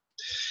down.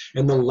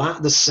 And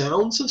the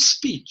sounds of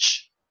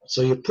speech.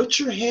 So you put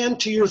your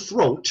hand to your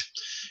throat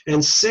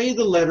and say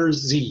the letter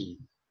Z.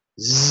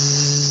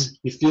 Zzz.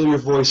 You feel your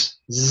voice.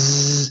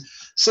 Zzz.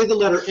 Say the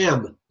letter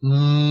M.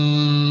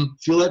 Mm.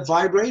 Feel that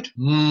vibrate?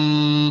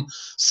 Mm.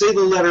 Say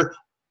the letter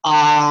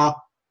A,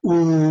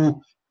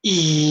 U,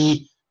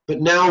 E.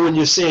 But now when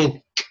you're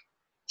saying k,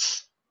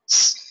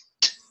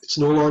 it's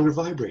no longer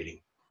vibrating.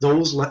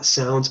 Those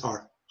sounds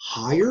are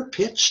higher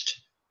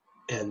pitched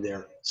and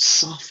they're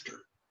softer.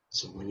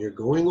 So when you're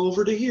going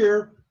over to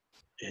here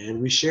and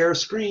we share a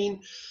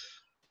screen,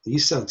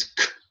 these sounds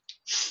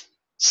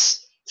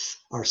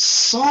are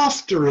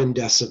softer in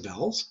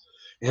decibels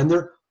and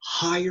they're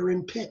higher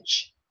in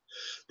pitch.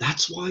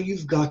 That's why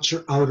you've got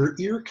your outer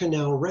ear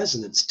canal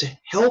resonance to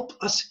help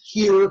us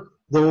hear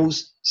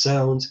those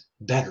sounds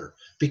better,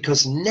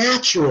 because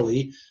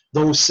naturally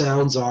those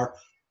sounds are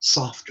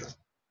softer.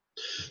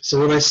 So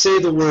when I say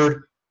the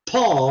word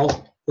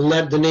Paul,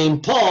 the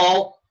name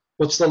Paul,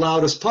 what's the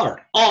loudest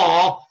part?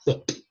 Ah, the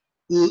P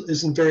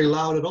isn't very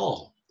loud at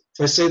all.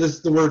 If I say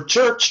the word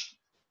church,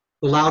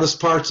 the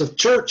loudest parts of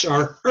church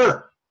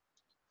are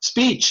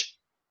speech,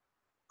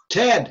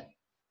 Ted.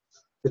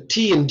 The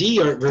T and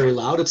D aren't very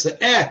loud. It's the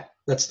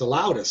that's the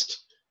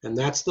loudest, and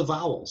that's the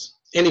vowels.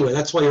 Anyway,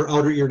 that's why your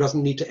outer ear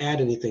doesn't need to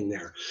add anything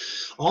there.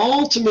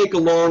 All to make a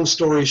long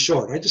story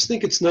short, I just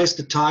think it's nice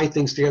to tie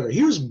things together.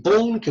 Here's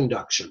bone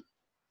conduction.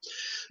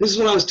 This is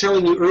what I was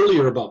telling you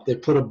earlier about. They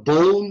put a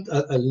bone,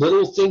 a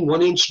little thing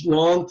 1 inch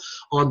long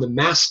on the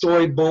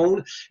mastoid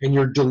bone, and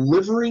you're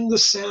delivering the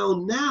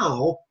sound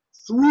now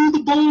through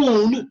the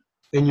bone,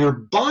 and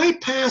you're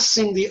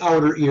bypassing the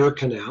outer ear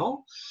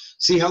canal.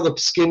 See how the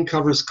skin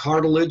covers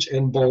cartilage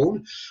and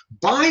bone?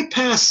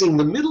 Bypassing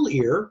the middle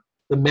ear,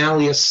 the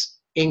malleus,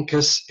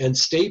 incus, and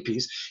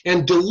stapes,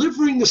 and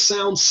delivering the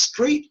sound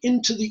straight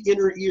into the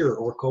inner ear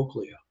or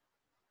cochlea.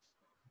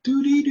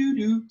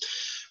 Doo-dee-doo-doo.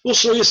 We'll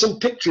show you some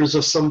pictures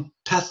of some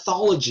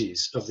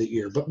pathologies of the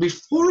ear. But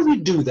before we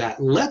do that,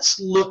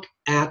 let's look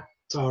at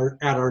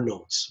our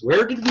notes.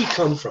 Where did we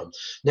come from?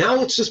 Now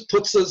let's just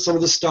put some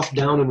of the stuff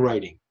down in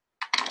writing.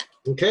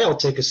 Okay, I'll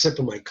take a sip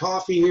of my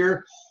coffee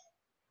here.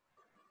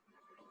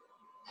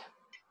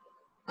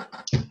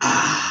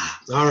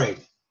 All right.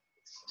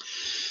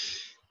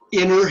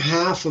 Inner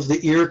half of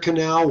the ear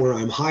canal where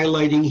I'm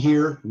highlighting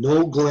here,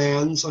 no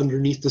glands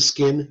underneath the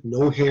skin,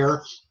 no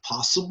hair,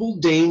 possible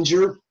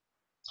danger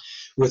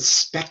with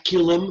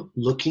speculum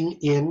looking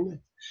in.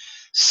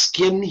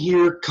 Skin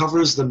here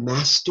covers the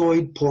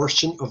mastoid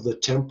portion of the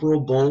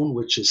temporal bone,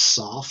 which is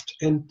soft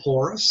and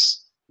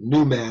porous,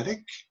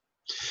 pneumatic.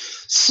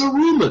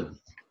 Cerumen,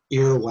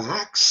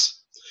 earwax,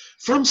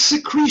 from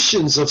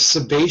secretions of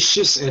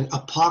sebaceous and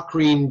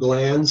apocrine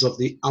glands of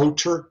the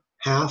outer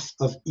half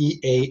of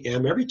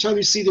EAM. Every time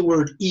you see the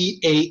word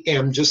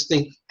EAM, just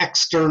think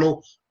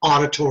external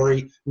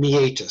auditory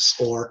meatus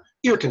or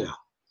ear canal.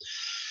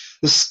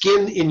 The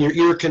skin in your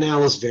ear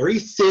canal is very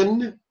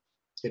thin.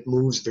 It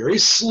moves very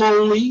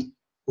slowly,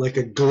 like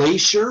a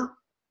glacier,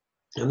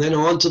 and then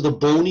onto the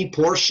bony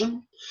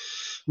portion.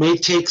 May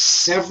take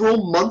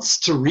several months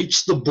to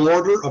reach the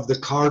border of the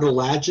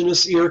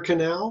cartilaginous ear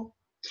canal.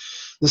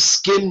 The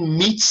skin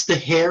meets the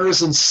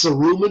hairs and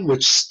cerumen,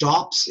 which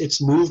stops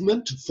its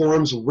movement,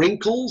 forms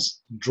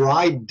wrinkles,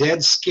 dried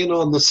dead skin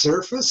on the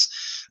surface.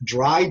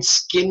 Dried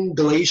skin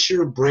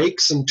glacier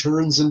breaks and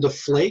turns into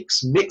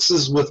flakes,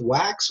 mixes with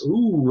wax.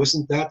 Ooh,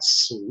 isn't that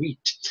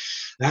sweet?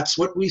 That's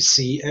what we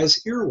see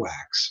as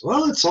earwax.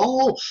 Well, it's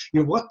all,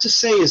 what to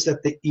say is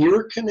that the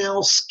ear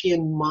canal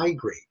skin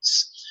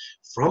migrates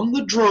from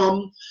the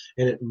drum,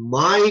 and it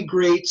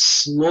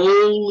migrates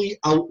slowly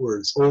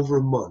outwards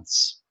over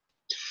months.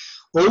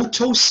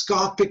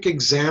 Otoscopic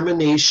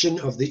examination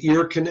of the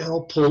ear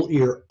canal, pull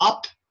ear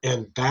up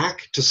and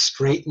back to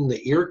straighten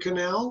the ear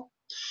canal.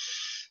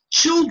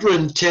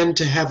 Children tend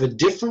to have a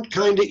different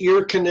kind of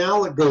ear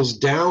canal. It goes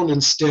down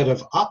instead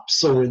of up.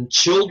 So in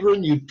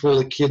children, you'd pull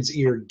a kid's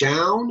ear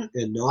down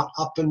and not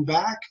up and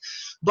back.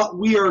 But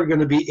we are going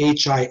to be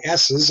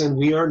HISs, and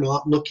we are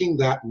not looking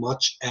that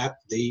much at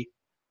the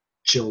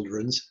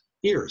children's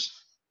ears.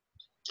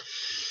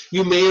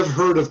 You may have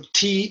heard of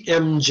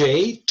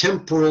TMJ,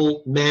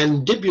 temporal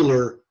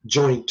mandibular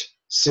joint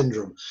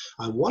syndrome.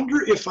 I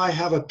wonder if I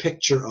have a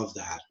picture of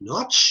that.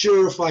 Not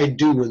sure if I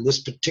do in this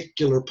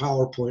particular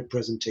PowerPoint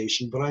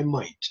presentation, but I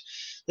might.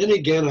 Then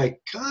again, I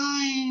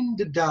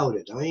kind of doubt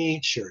it. I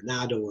ain't sure.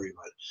 Nah, don't worry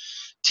about it.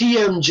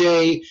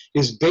 TMJ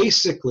is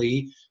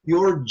basically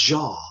your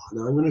jaw.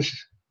 Now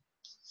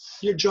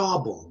your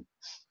jawbone.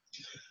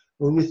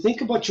 When we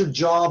think about your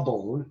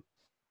jawbone,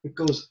 it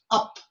goes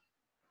up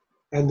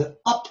and the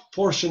up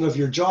portion of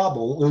your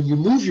jawbone, when you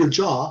move your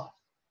jaw,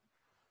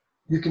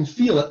 you can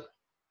feel it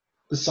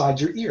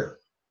beside your ear,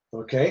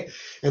 okay?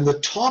 And the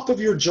top of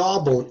your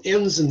jawbone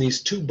ends in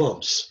these two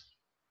bumps,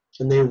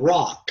 and they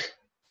rock.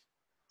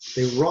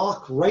 They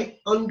rock right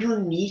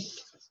underneath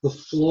the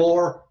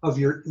floor of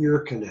your ear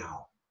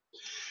canal.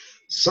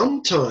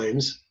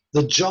 Sometimes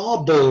the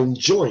jawbone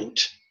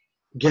joint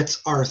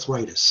gets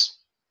arthritis.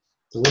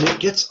 And when it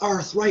gets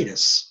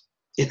arthritis,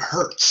 it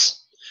hurts.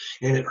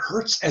 And it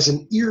hurts as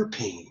an ear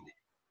pain.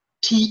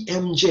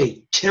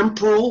 TMJ,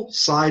 temporal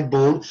side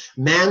bone,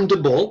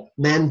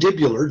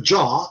 mandibular,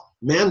 jaw,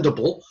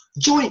 mandible,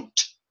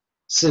 joint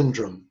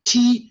syndrome.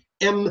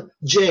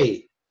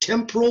 TMJ,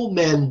 temporal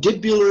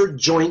mandibular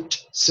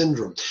joint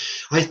syndrome.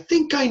 I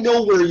think I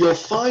know where you'll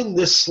find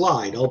this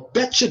slide. I'll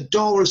bet you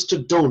dollars to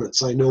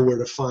donuts I know where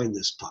to find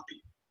this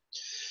puppy.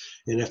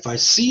 And if I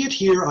see it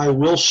here, I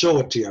will show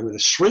it to you. I'm going to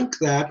shrink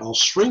that. I'll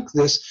shrink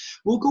this.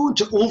 We'll go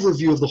into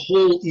overview of the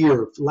whole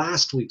ear of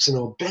last week's, and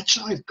I'll bet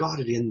you I've got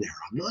it in there.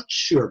 I'm not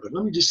sure, but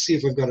let me just see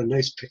if I've got a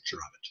nice picture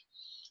of it,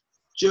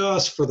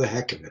 just for the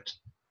heck of it.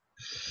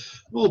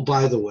 Oh,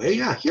 by the way,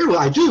 yeah, here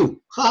I do.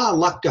 Ha,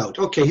 lucked out.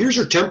 Okay, here's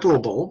your temporal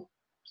bone,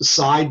 the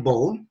side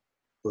bone,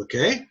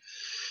 okay?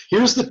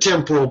 Here's the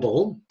temporal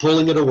bone,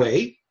 pulling it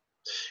away,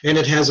 and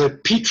it has a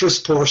petrous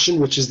portion,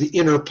 which is the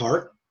inner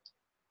part,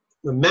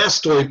 the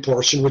mastoid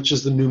portion, which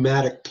is the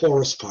pneumatic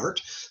porous part.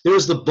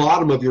 There's the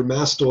bottom of your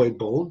mastoid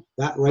bone.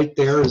 That right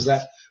there is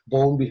that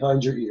bone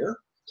behind your ear.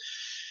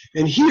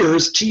 And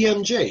here's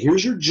TMJ.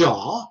 Here's your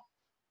jaw,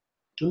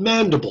 the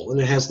mandible, and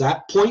it has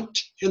that point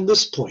and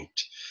this point.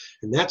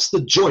 And that's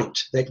the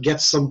joint that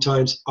gets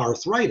sometimes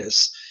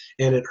arthritis,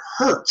 and it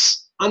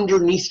hurts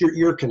underneath your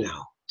ear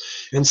canal.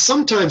 And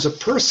sometimes a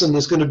person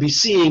is going to be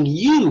seeing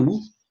you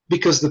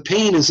because the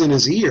pain is in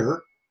his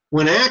ear,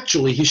 when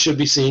actually he should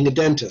be seeing a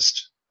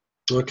dentist.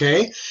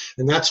 Okay,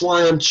 and that's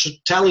why I'm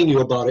telling you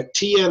about it.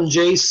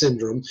 TMJ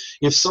syndrome.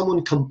 If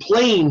someone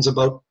complains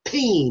about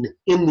pain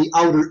in the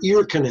outer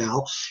ear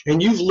canal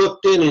and you've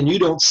looked in and you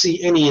don't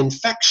see any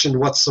infection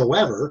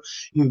whatsoever,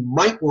 you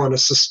might want to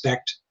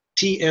suspect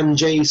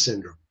TMJ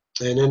syndrome.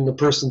 And then the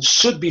person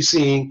should be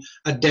seeing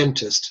a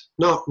dentist,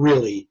 not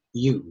really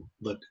you.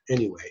 But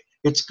anyway,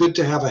 it's good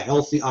to have a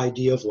healthy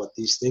idea of what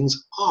these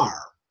things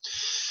are.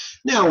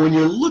 Now, when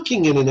you're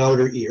looking in an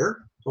outer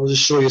ear, I'll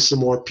just show you some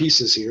more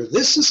pieces here.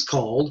 This is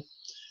called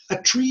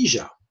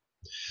atresia.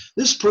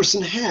 This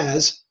person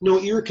has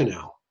no ear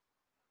canal.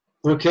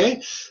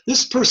 Okay?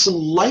 This person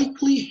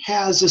likely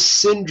has a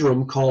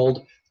syndrome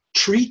called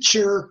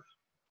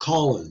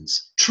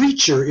Treacher-Collins.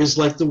 Treacher is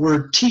like the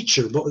word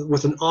teacher, but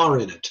with an R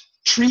in it.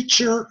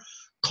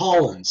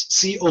 Treacher-Collins.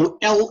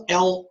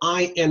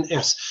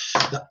 C-O-L-L-I-N-S.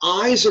 The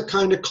eyes are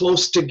kind of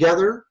close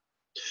together.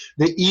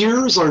 The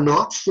ears are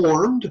not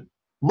formed.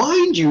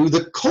 Mind you,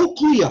 the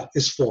cochlea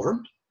is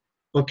formed.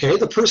 Okay,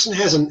 the person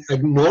has a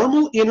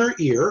normal inner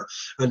ear,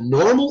 a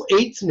normal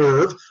eighth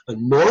nerve, a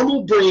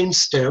normal brain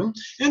stem,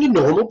 and a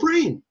normal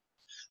brain.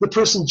 The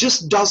person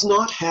just does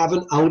not have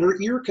an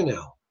outer ear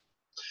canal.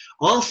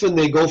 Often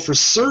they go for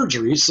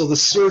surgery so the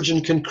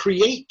surgeon can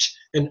create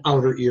an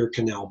outer ear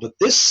canal, but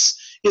this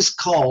is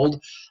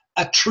called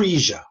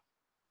atresia.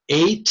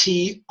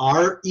 A-T-R-E-S-I-A,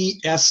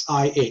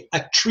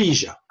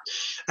 atresia.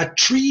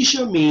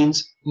 Atresia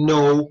means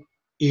no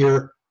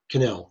ear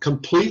canal,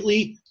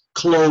 completely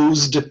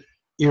closed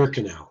ear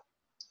canal.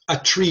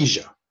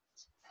 Atresia.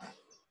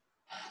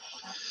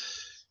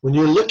 When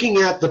you're looking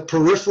at the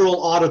peripheral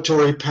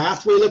auditory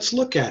pathway, let's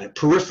look at it.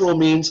 Peripheral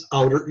means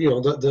outer, you know,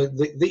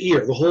 the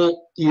ear, the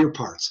whole ear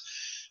parts.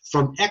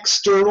 From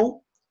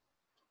external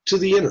to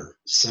the inner.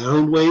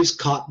 Sound waves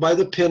caught by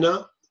the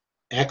pinna,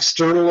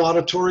 external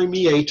auditory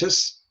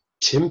meatus,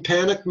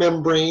 tympanic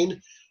membrane,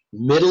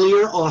 middle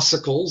ear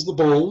ossicles, the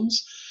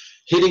bones,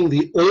 hitting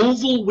the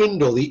oval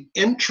window, the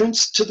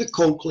entrance to the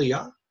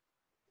cochlea,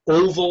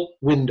 oval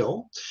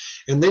window,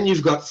 and then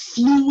you've got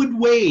fluid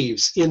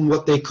waves in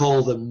what they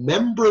call the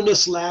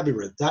membranous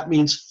labyrinth. That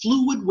means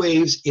fluid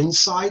waves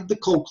inside the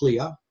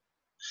cochlea,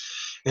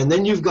 and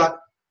then you've got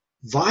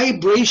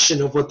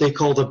vibration of what they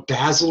call the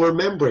basilar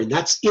membrane.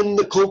 That's in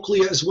the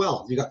cochlea as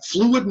well. You've got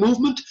fluid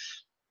movement,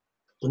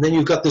 and then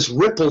you've got this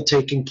ripple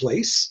taking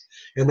place,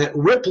 and that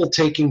ripple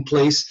taking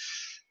place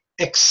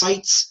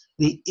excites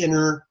the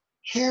inner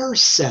hair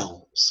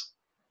cells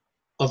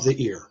of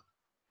the ear.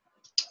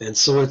 And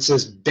so it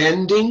says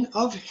bending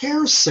of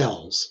hair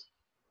cells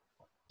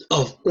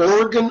of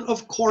organ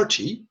of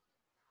Corti.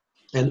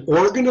 And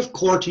organ of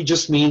Corti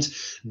just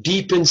means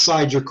deep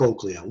inside your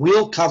cochlea.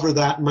 We'll cover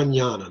that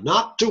mañana,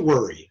 not to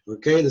worry,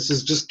 okay? This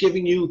is just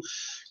giving you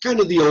kind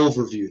of the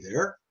overview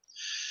there.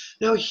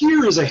 Now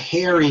here is a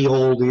hairy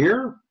old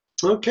ear,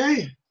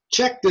 okay?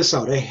 Check this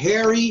out, a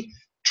hairy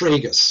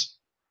tragus.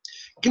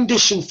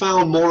 Condition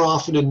found more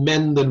often in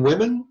men than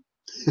women.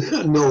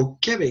 No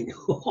kidding.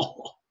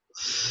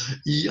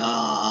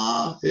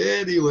 Yeah,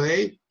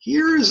 anyway,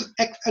 here's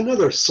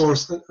another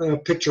source,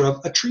 picture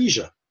of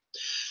atresia.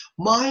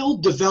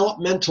 Mild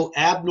developmental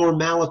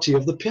abnormality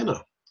of the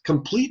pinna.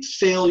 complete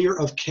failure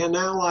of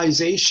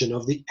canalization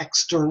of the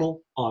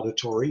external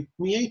auditory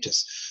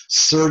meatus.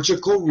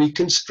 Surgical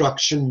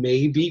reconstruction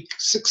may be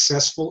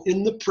successful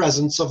in the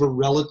presence of a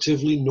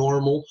relatively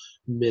normal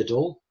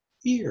middle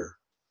ear.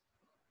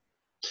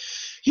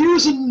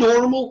 Here's a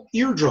normal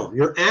eardrum.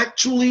 You're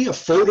actually a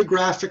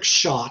photographic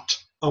shot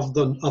of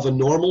a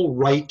normal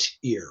right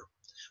ear.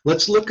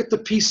 Let's look at the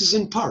pieces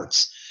and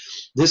parts.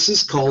 This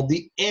is called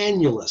the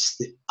annulus,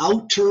 the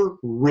outer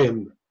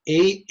rim,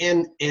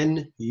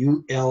 A-N-N-U-L-U-S,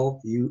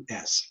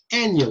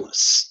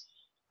 annulus,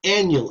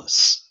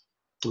 annulus,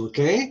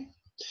 okay?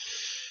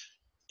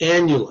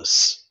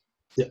 Annulus,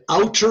 the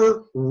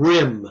outer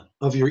rim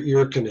of your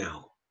ear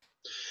canal.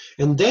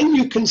 And then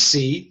you can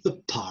see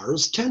the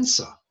pars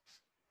tensa.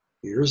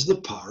 Here's the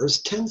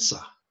pars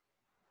tensa.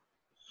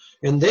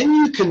 And then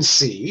you can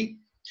see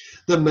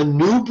the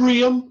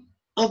manubrium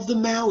of the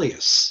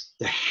malleus,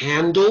 the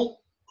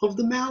handle of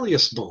the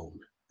malleus bone.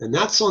 And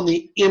that's on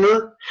the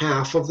inner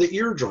half of the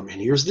eardrum.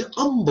 And here's the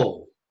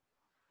umbo.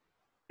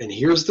 And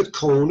here's the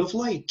cone of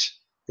light.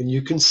 And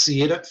you can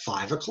see it at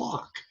 5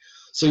 o'clock.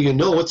 So you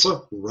know it's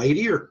a right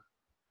ear.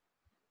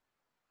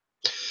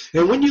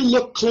 And when you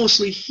look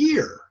closely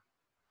here,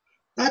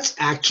 that's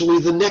actually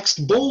the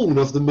next bone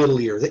of the middle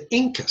ear, the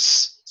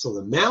incus. So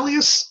the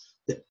malleus,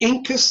 the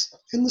incus,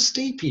 and the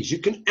stapes. You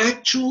can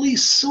actually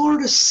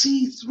sort of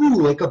see through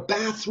like a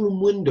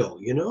bathroom window,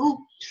 you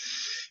know?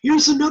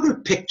 Here's another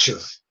picture,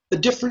 a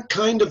different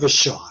kind of a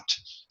shot,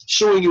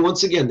 showing you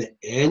once again the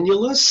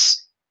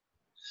annulus,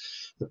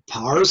 the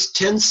pars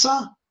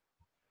tensa,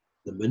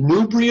 the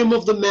manubrium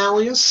of the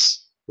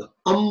malleus, the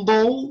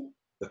umbo,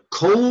 the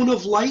cone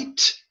of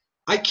light.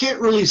 I can't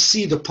really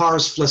see the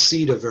pars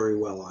flaccida very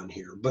well on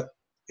here, but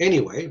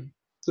anyway,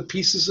 the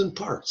pieces and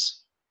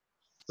parts.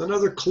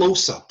 Another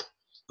close-up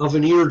of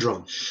an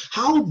eardrum.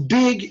 How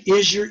big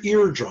is your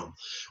eardrum?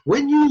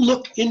 When you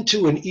look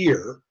into an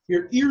ear,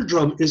 your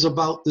eardrum is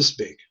about this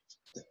big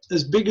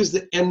as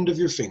the end of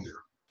your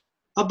finger,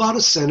 about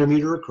 1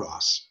 centimeter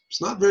across.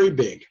 It's not very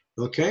big,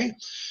 okay?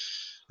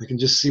 I can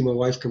just see my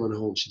wife coming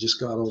home. She just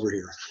got over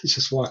here. She's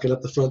just walking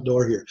up the front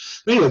door here.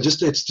 But anyway,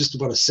 it's just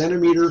about 1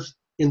 centimeter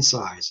in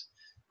size.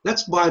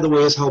 That's, by the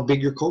way, is how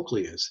big your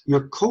cochlea is.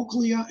 Your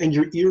cochlea and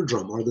your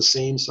eardrum are the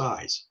same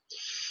size.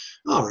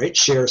 All right,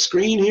 share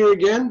screen here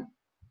again.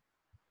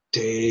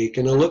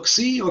 Taking a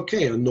look-see.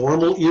 Okay, a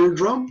normal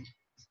eardrum.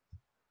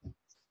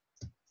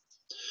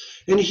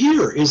 And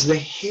here is the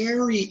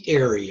hairy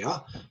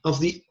area of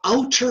the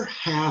outer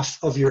half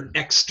of your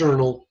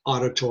external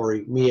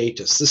auditory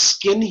meatus. The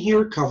skin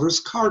here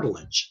covers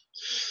cartilage.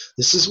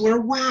 This is where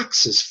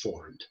wax is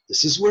formed.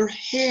 This is where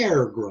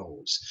hair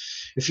grows.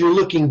 If you're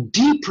looking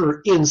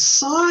deeper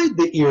inside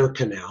the ear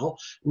canal,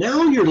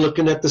 now you're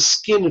looking at the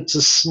skin. It's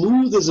as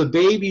smooth as a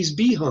baby's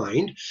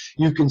behind.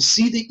 You can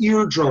see the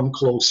eardrum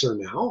closer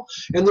now,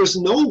 and there's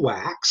no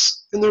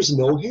wax and there's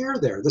no hair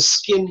there. The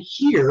skin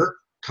here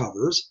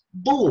covers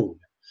bone.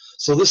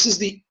 So this is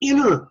the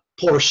inner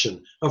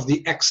portion of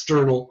the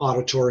external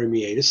auditory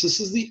meatus.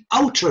 This is the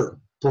outer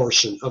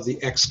portion of the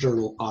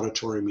external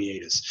auditory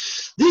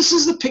meatus. This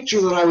is the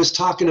picture that I was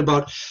talking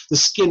about. The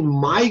skin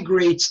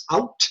migrates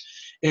out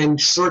and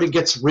sort of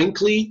gets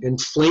wrinkly and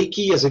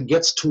flaky as it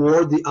gets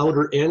toward the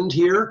outer end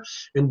here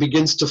and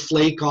begins to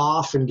flake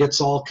off and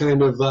gets all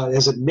kind of,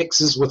 as it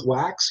mixes with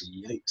wax.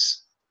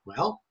 Yikes.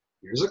 Well,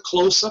 here's a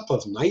close-up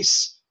of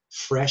nice,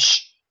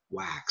 fresh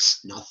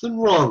wax. Nothing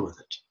wrong with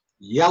it.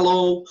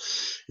 Yellow,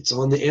 it's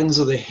on the ends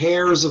of the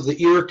hairs of the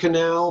ear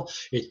canal.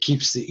 It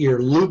keeps the ear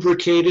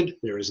lubricated.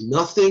 There is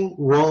nothing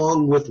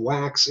wrong with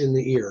wax in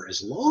the ear,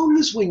 as long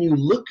as when you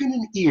look in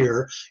an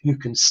ear, you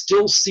can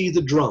still see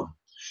the drum.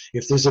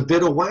 If there's a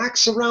bit of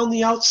wax around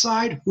the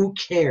outside, who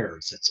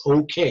cares? It's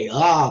okay.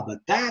 But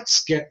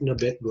that's getting a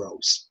bit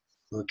gross.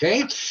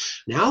 Okay?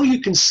 Now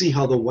you can see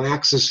how the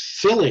wax is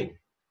filling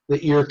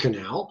the ear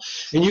canal,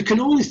 and you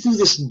can only through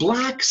this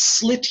black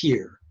slit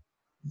here,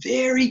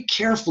 very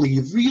carefully,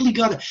 you've really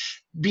got to,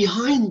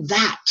 behind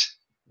that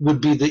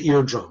would be the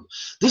eardrum.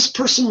 This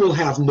person will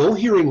have no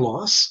hearing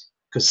loss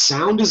because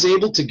sound is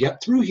able to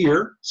get through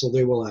here, so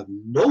they will have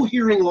no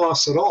hearing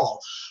loss at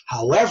all.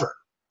 However,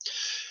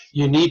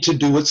 you need to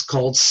do what's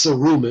called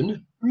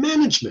cerumen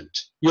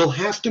management. You'll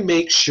have to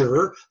make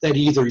sure that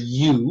either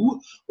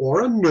you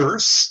or a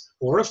nurse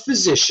or a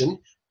physician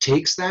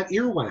takes that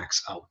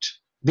earwax out,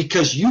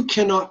 because you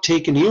cannot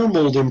take an ear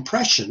mold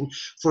impression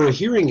for a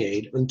hearing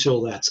aid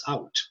until that's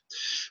out.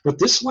 But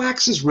this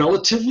wax is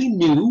relatively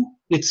new.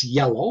 It's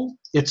yellow,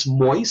 it's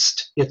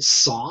moist, it's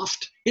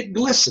soft, it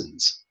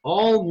glistens,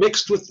 all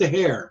mixed with the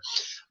hair.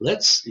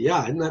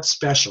 Isn't that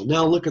special?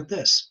 Now look at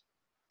this.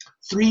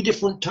 3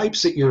 different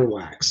types of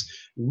earwax.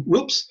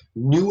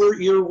 Newer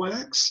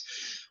earwax,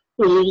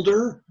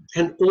 older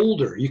and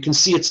older. You can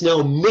see it's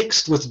now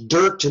mixed with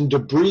dirt and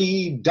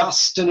debris,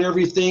 dust and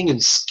everything,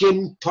 and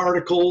skin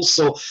particles.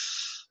 So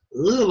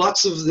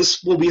lots of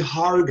this will be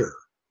harder.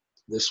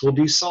 This will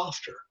be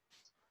softer.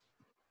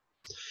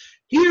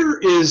 Here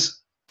is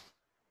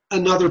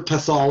another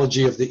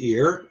pathology of the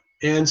ear,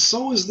 and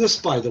so is this,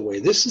 by the way.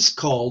 This is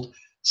called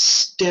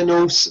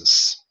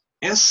stenosis.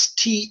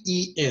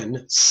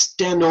 S-T-E-N,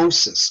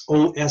 stenosis,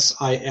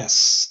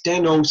 O-S-I-S,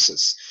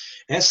 stenosis,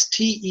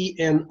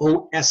 S-T-E-N-O-S-I-S.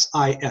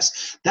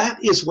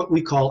 That is what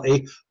we call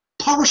a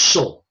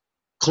partial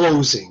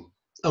closing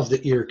of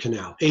the ear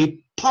canal,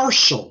 a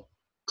partial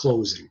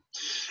closing.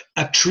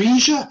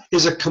 Atresia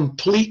is a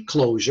complete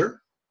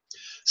closure.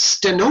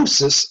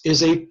 Stenosis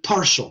is a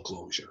partial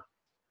closure.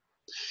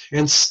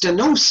 And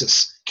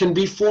stenosis can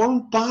be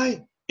formed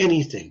by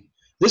anything.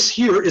 This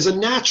here is a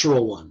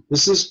natural one.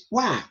 This is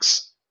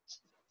wax,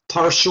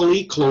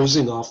 partially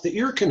closing off the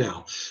ear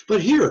canal.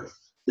 But here,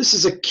 this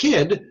is a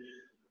kid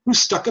who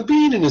stuck a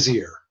bean in his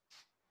ear.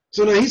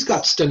 So now he's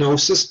got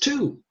stenosis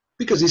too,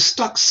 because he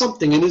stuck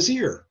something in his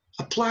ear,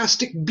 a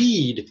plastic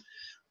bead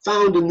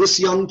found in this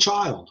young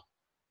child.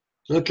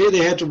 Okay, they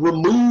had to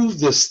remove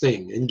this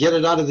thing and get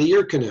it out of the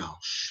ear canal.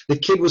 The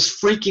kid was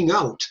freaking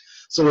out,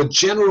 so a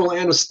general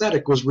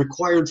anesthetic was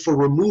required for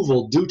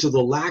removal due to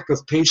the lack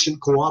of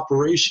patient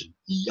cooperation.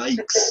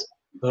 Yikes.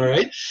 All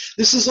right,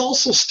 this is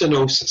also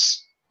stenosis.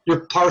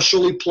 You're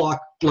partially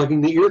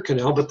plugging the ear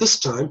canal, but this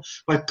time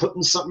by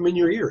putting something in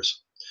your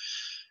ears.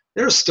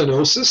 There's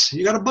stenosis.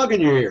 You got a bug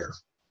in your ear.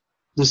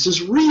 This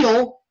is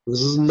real.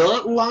 This is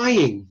not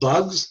lying.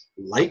 Bugs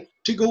like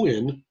to go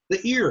in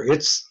the ear.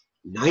 It's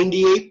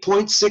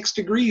 98.6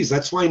 degrees.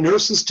 That's why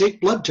nurses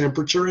take blood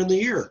temperature in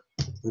the ear,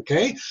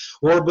 okay?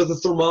 Or with a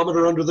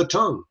thermometer under the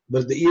tongue,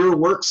 but the ear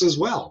works as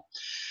well.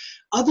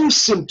 Other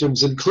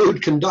symptoms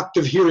include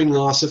conductive hearing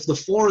loss if the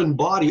foreign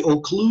body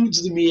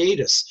occludes the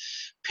meatus,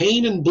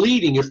 pain and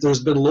bleeding if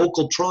there's been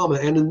local trauma,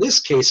 and in this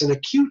case, an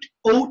acute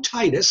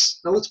otitis.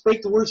 Now let's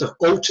break the words down.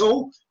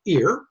 Oto,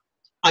 ear,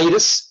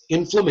 itis,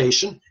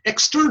 inflammation,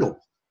 external,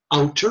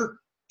 outer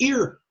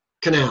ear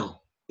canal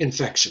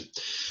infection,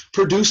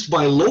 produced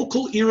by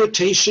local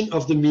irritation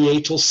of the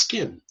meatal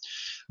skin.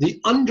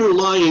 The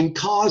underlying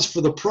cause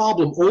for the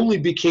problem only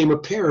became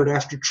apparent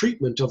after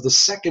treatment of the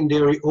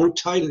secondary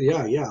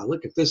otitis. Yeah,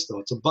 look at this though.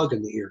 It's a bug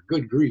in the ear.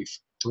 Good grief.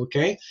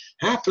 Okay,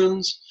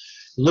 happens.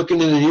 Looking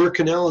in an ear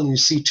canal and you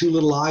see two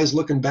little eyes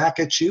looking back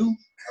at you.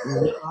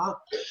 Yeah.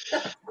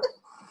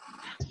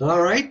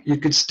 All right, you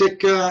could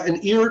stick an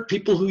ear at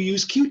people who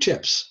use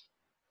Q-tips.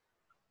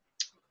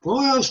 Well,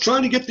 I was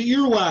trying to get the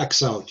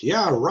earwax out.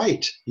 Yeah,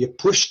 right. You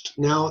pushed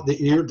now the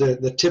ear,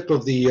 the tip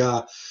of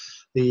the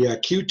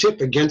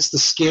Q-tip against the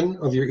skin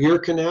of your ear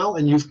canal,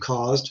 and you've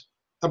caused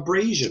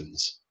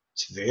abrasions.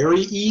 It's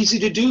very easy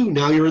to do.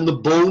 Now you're in the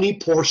bony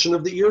portion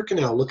of the ear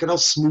canal. Look at how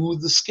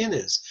smooth the skin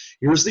is.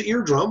 Here's the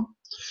eardrum,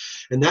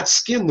 and that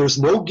skin, there's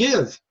no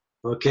give.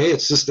 Okay,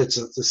 it's just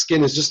the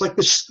skin is just like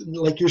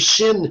your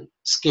shin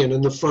skin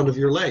in the front of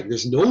your leg.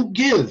 There's no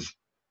give.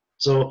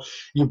 So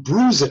you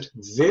bruise it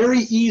very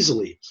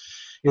easily,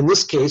 in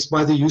this case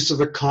by the use of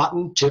a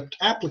cotton-tipped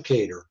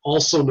applicator,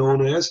 also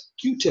known as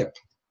Q-tip.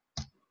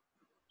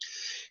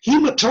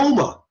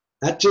 Hematoma,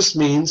 that just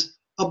means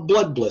a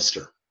blood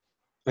blister.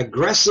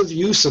 Aggressive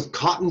use of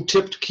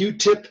cotton-tipped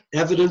Q-tip,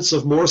 evidence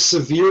of more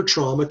severe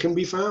trauma can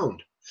be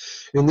found.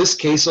 In this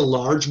case, a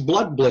large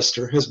blood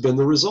blister has been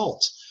the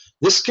result.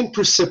 This can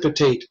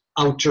precipitate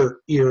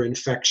outer ear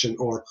infection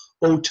or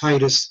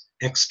otitis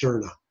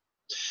externa.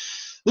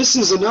 This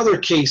is another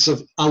case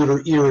of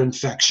outer ear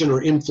infection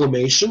or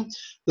inflammation.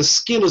 The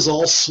skin is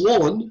all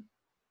swollen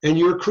and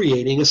you're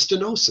creating a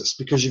stenosis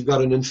because you've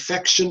got an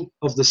infection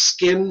of the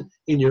skin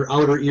in your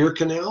outer ear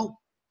canal.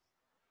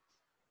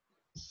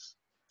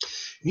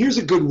 Here's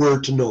a good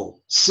word to know.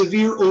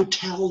 Severe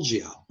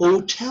otalgia.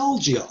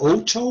 Otalgia.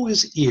 Oto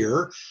is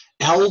ear.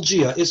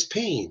 Algia is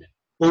pain.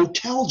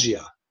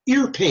 Otalgia,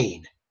 ear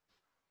pain.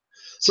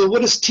 So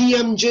what does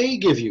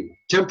TMJ give you?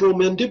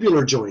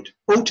 Temporomandibular joint.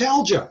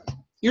 Otalgia.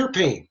 Ear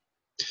pain.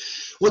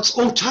 What's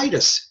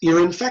otitis? Ear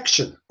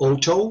infection.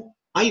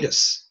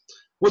 Oto-itis.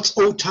 What's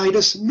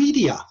otitis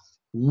media?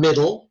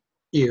 Middle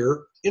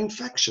ear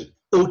infection.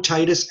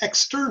 Otitis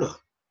externa.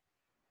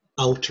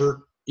 Outer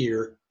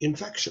ear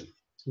infection.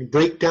 You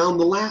break down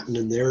the Latin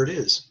and there it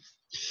is.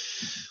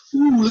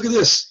 Ooh, look at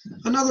this.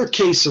 Another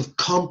case of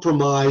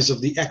compromise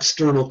of the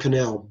external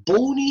canal.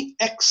 Bony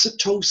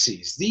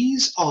excitoses.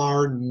 These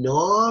are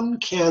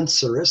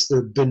non-cancerous.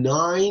 They're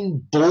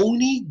benign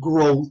bony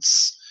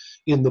growths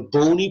in the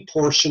bony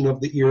portion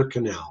of the ear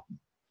canal.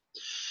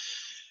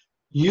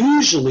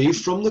 Usually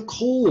from the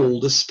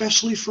cold,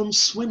 especially from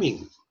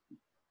swimming.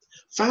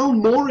 Found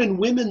more in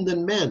women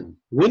than men.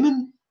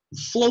 Women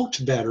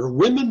float better.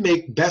 Women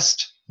make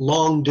best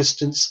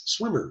long-distance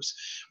swimmers.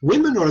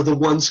 Women are the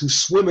ones who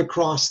swim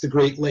across the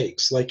Great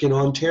Lakes. Like in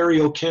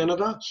Ontario,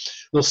 Canada,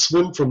 they'll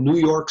swim from New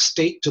York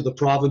State to the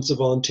province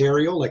of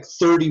Ontario, like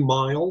 30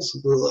 miles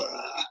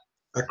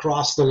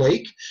across the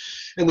lake.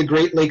 And the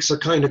Great Lakes are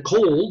kind of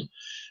cold.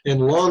 And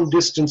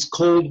long-distance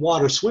cold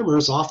water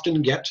swimmers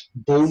often get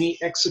bony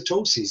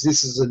excitoses.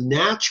 This is a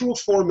natural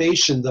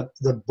formation.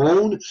 The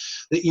bone,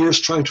 the ear is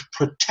trying to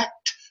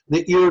protect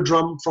the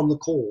eardrum from the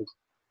cold.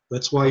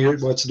 That's why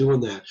what's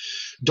doing that.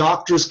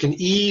 Doctors can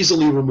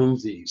easily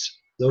remove these.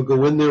 They'll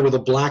go in there with a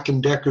Black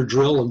 & Decker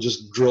drill and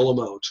just drill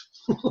them out.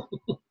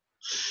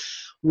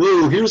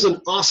 Whoa, here's an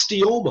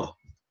osteoma.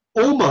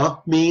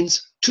 Oma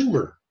means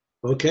tumor.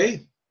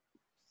 okay?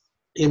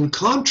 In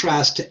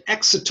contrast to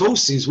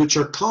excitoses, which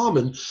are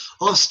common,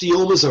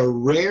 osteomas are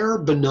rare,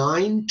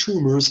 benign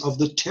tumors of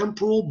the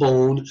temporal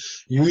bone,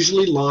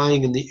 usually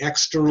lying in the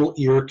external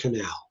ear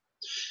canal.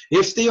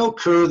 If they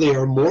occur, they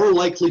are more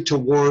likely to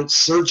warrant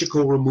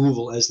surgical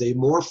removal as they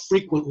more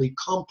frequently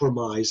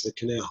compromise the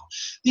canal.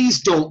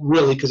 These don't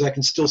really, because I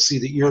can still see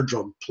the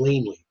eardrum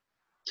plainly.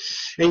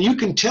 And you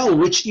can tell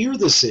which ear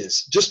this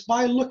is just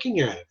by looking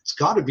at it. It's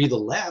got to be the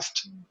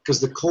left, because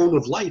the cone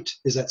of light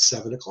is at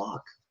 7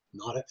 o'clock,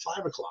 not at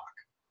 5 o'clock.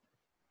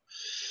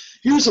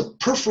 Here's a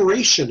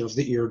perforation of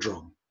the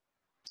eardrum.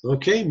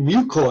 Okay,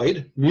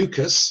 mucoid,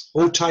 mucus,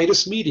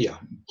 otitis media.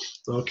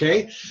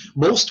 Okay,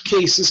 most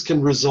cases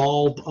can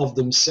resolve of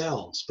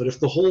themselves, but if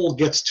the hole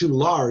gets too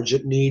large,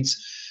 it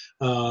needs,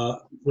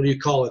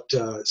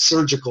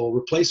 surgical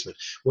replacement.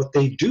 What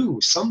they do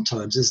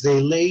sometimes is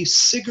they lay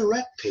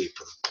cigarette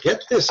paper,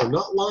 get this, I'm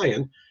not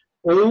lying,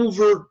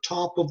 over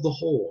top of the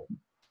hole.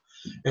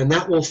 And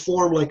that will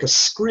form like a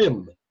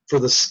scrim for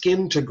the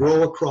skin to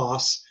grow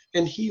across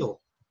and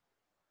heal.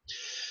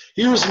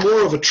 Here's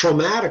more of a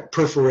traumatic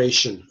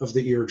perforation of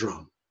the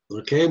eardrum,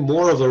 okay?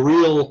 More of a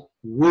real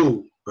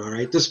woo, all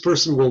right? This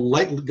person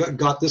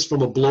got this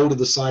from a blow to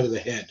the side of the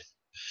head.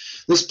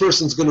 This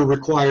person's going to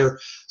require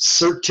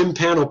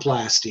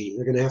tympanoplasty.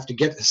 They're going to have to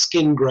get a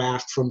skin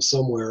graft from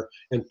somewhere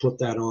and put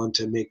that on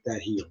to make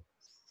that heal.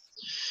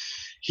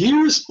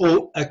 Here's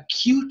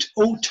acute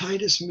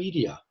otitis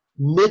media,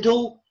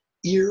 middle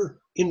ear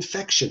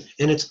infection,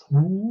 and it's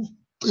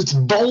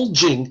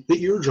bulging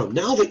the eardrum.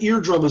 Now the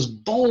eardrum is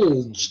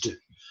bulged.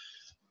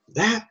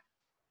 That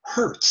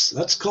hurts.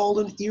 That's called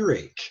an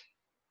earache.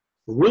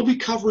 We'll be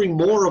covering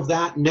more of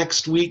that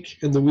next week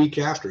and the week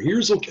after.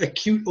 Here's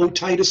acute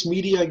otitis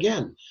media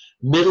again,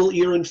 middle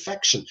ear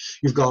infection.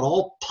 You've got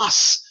all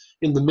pus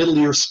in the middle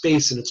ear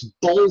space and it's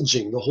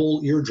bulging the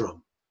whole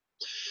eardrum.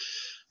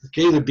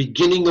 Okay, the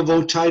beginning of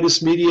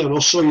otitis media, and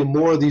I'll show you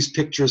more of these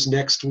pictures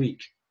next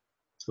week.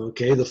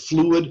 Okay, the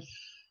fluid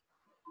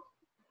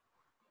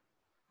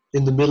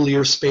in the middle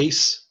ear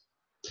space.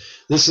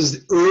 This is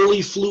the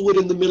early fluid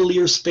in the middle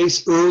ear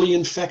space, early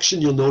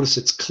infection. You'll notice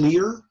it's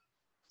clear.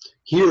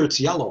 Here it's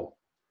yellow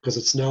because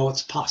it's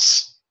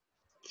pus.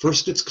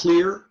 First it's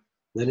clear,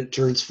 then it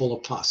turns full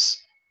of pus.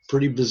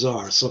 Pretty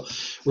bizarre. So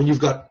when you've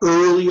got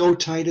early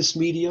otitis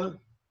media,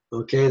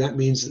 okay, that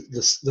means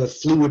the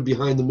fluid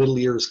behind the middle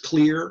ear is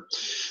clear.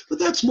 But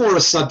that's more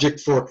a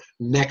subject for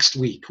next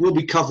week. We'll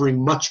be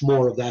covering much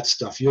more of that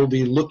stuff. You'll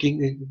be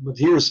looking,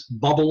 here's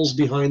bubbles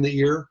behind the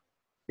ear,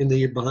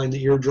 behind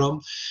the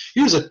eardrum.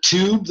 Here's a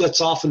tube that's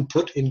often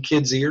put in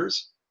kids'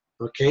 ears,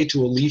 okay,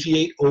 to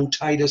alleviate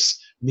otitis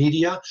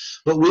media.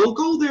 But we'll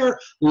go there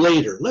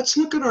later. Let's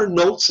look at our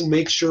notes and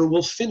make sure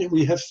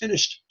we have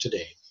finished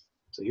today.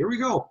 So here we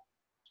go.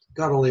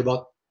 Got only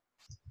about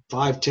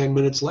 5-10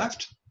 minutes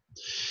left.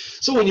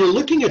 So when you're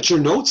looking at your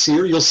notes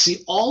here, you'll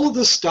see all of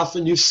this stuff,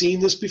 and you've seen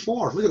this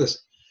before. Look at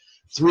this.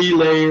 3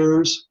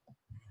 layers.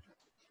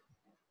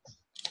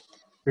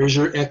 There's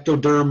your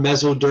ectoderm,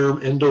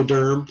 mesoderm,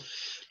 endoderm.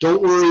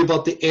 Don't worry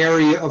about the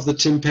area of the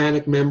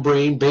tympanic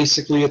membrane.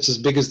 Basically, it's as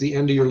big as the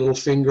end of your little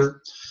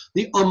finger.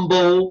 The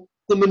umbo,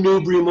 the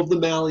manubrium of the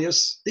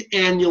malleus, the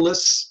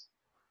annulus,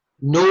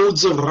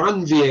 nodes of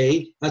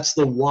Ranvier, that's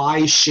the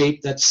Y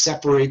shape that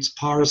separates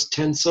pars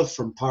tensa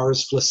from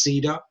pars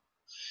flaccida.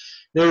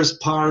 There's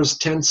pars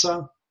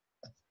tensa.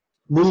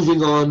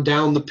 Moving on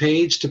down the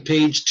page to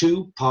page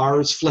 2,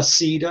 pars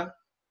flaccida,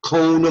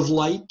 cone of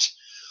light,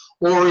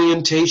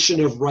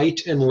 orientation of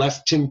right and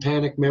left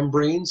tympanic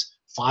membranes,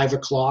 5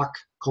 o'clock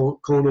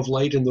cone of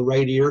light in the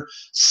right ear,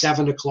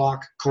 7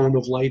 o'clock cone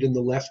of light in the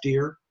left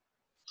ear.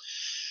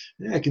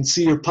 Yeah, I can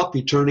see your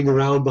puppy turning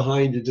around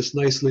behind you, just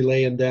nicely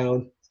laying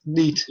down.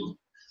 Neat.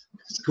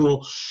 It's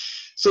cool.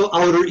 So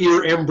outer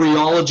ear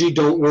embryology,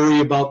 don't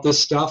worry about this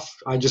stuff.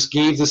 I just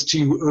gave this to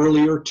you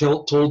earlier,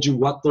 told you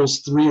what those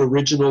 3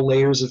 original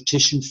layers of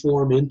tissue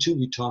form into.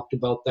 We talked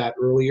about that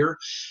earlier.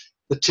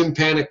 The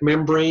tympanic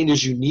membrane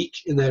is unique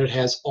in that it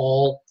has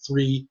all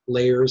 3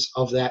 layers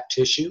of that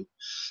tissue.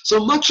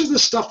 So much of the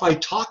stuff I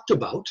talked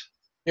about,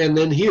 and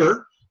then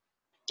here,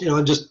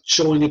 I'm just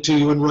showing it to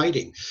you in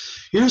writing.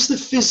 Here's the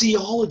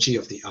physiology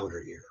of the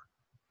outer ear.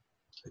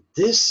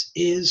 This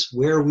is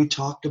where we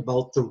talked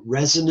about the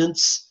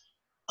resonance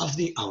of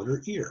the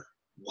outer ear,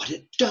 what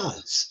it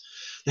does,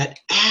 that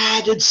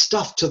added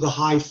stuff to the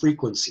high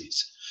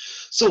frequencies.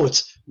 So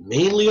it's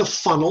mainly a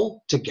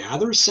funnel to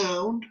gather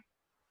sound.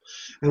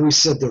 And we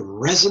said the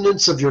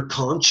resonance of your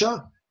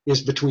concha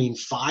is between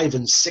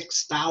 5,000 and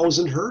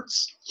 6,000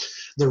 hertz.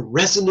 The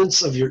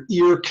resonance of your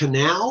ear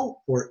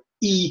canal, or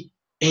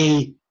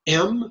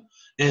EAM,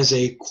 as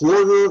a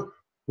quarter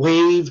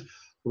wave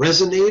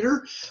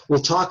resonator.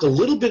 We'll talk a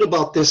little bit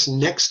about this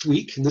next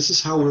week, and this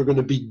is how we're going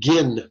to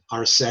begin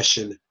our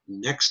session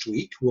next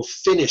week. We'll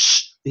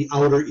finish the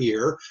outer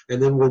ear,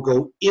 and then we'll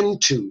go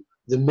into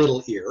the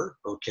middle ear,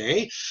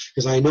 okay?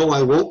 Because I know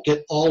I won't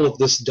get all of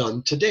this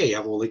done today.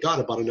 I've only got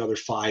about another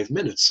 5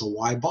 minutes, so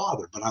why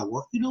bother? But I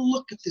want you to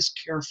look at this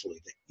carefully.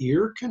 The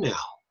ear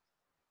canal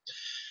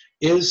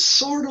is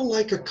sort of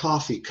like a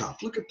coffee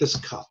cup. Look at this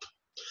cup.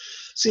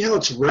 See how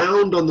it's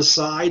round on the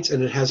sides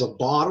and it has a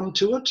bottom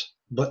to it,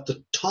 but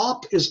the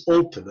top is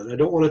open, and I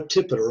don't want to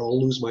tip it or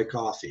I'll lose my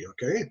coffee,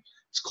 okay?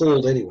 It's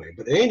cold anyway,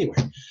 but anyway,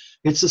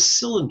 it's a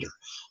cylinder.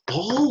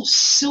 All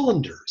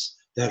cylinders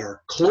that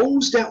are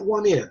closed at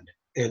one end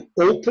and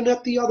open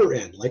at the other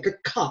end, like a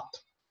cup,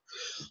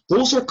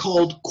 those are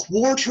called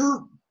quarter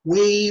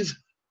wave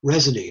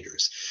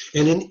resonators.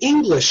 And in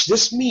English,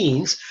 this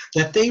means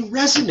that they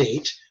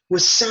resonate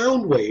with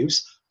sound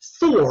waves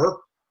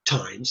 4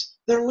 times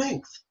their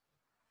length.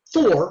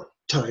 4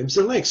 times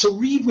their length. So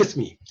read with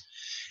me.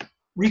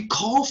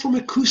 Recall from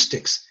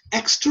acoustics,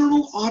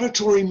 external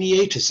auditory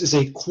meatus is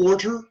a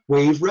quarter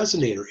wave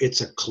resonator.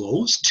 It's a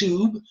closed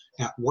tube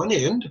at one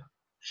end,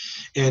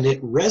 and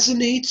it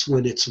resonates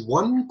when it's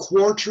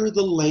 1/4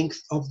 the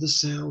length of the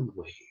sound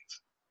wave.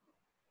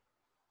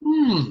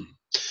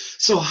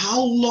 So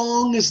how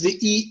long is the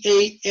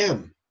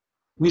EAM?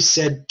 We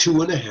said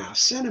 2.5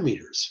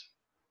 centimeters.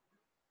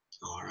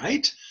 All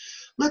right,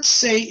 let's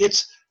say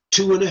it's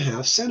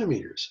 2.5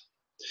 centimeters.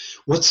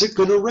 What's it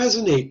going to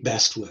resonate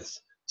best with?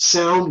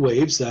 Sound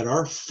waves that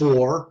are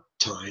 4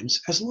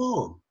 times as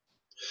long.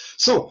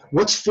 So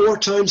what's 4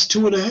 times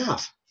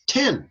 2.5?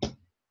 10.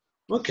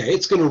 Okay,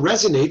 it's going to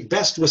resonate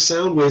best with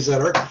sound waves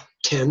that are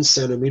 10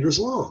 centimeters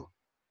long.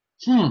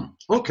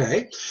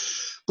 Okay.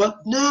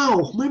 But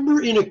now,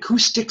 remember in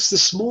acoustics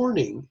this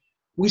morning,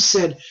 we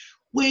said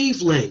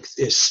wavelength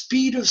is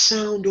speed of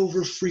sound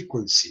over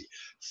frequency.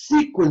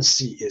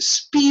 Frequency is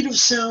speed of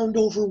sound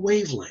over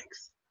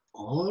wavelength.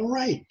 All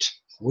right,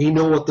 we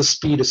know what the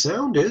speed of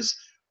sound is,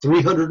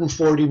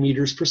 340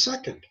 meters per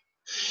second.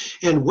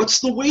 And what's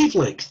the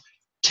wavelength?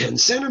 10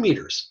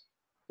 centimeters.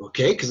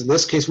 Okay, because in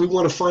this case, we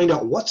want to find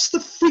out what's the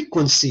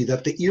frequency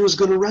that the ear is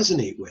going to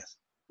resonate with.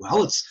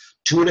 Well, it's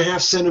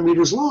 2.5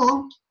 centimeters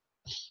long.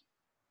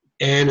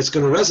 And it's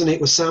going to resonate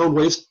with sound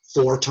waves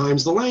 4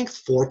 times the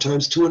length. 4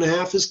 times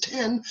 2.5 is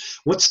 10.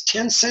 What's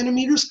 10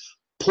 centimeters?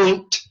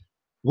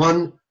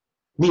 0.1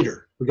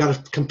 meter. We've got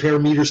to compare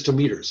meters to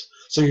meters.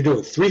 So you're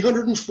doing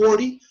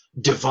 340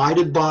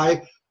 divided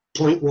by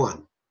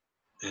 0.1.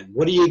 And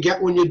what do you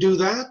get when you do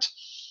that?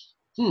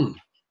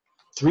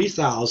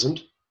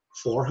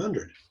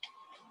 3,400.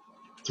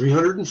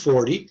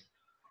 340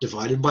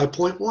 divided by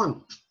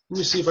 0.1. Let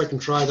me see if I can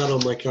try that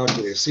on my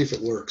calculator, see if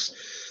it works.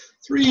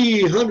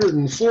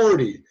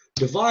 340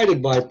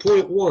 divided by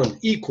 0.1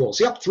 equals,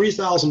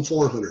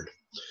 3,400.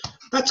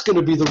 That's going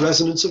to be the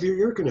resonance of your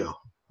ear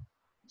canal.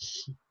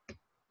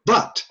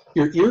 But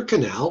your ear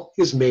canal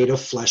is made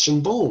of flesh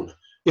and bone.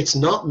 It's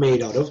not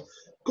made out of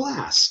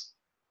glass.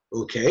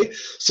 Okay,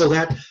 so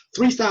that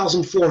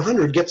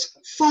 3,400 gets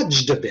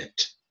fudged a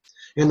bit.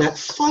 And that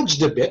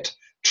fudged a bit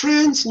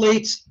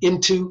translates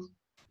into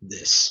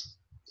this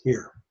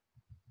here.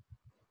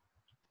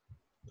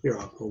 Here,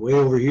 I'll go way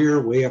over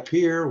here, way up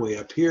here,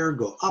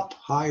 go up,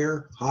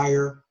 higher,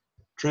 higher,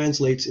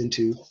 translates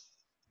into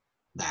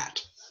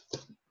that.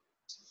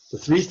 The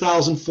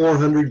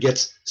 3,400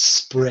 gets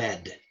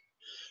spread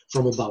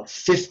from about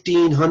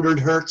 1,500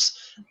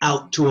 hertz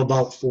out to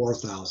about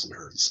 4,000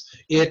 hertz.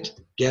 It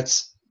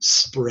gets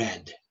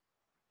spread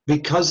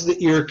because the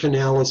ear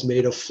canal is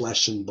made of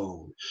flesh and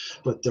bone.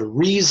 But the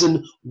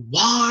reason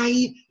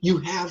why you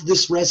have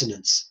this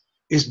resonance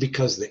is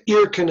because the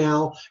ear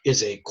canal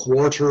is a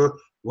quarter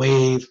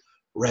wave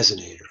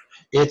resonator.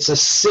 It's a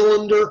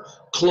cylinder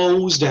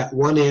closed at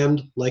one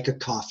end like a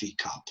coffee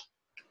cup.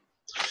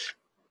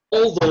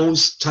 All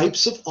those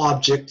types of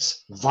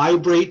objects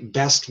vibrate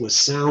best with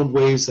sound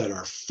waves that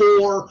are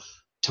 4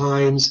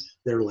 times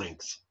their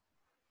length.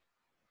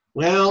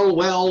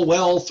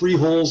 Well, 3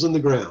 holes in the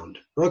ground.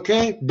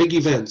 Okay, big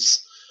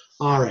events.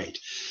 All right.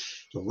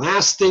 The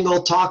last thing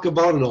I'll talk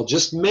about, and I'll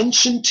just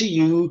mention to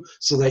you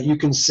so that you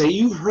can say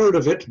you've heard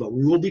of it, but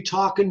we will be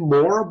talking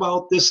more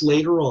about this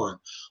later on.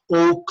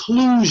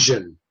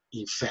 Occlusion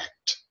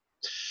effect.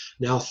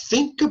 Now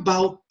think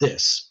about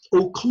this.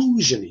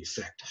 Occlusion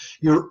effect.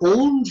 Your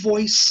own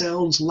voice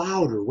sounds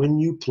louder when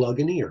you plug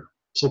an ear.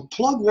 So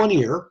plug one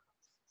ear.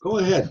 Go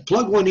ahead,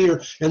 plug one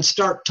ear and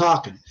start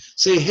talking.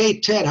 Say, hey,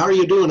 Ted, how are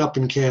you doing up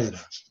in Canada?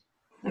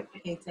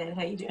 Hey, Ted,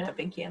 how you doing up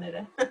in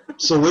Canada?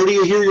 So where do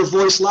you hear your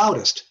voice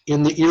loudest?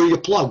 In the ear you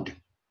plugged.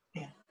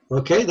 Yeah.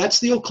 Okay, that's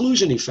the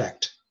occlusion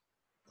effect.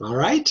 All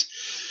right?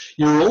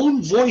 Your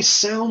own voice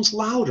sounds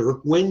louder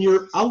when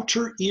your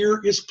outer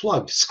ear is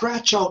plugged.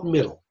 Scratch out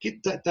middle.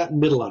 Get that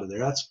middle out of there.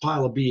 That's a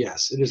pile of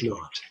BS. It is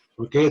not.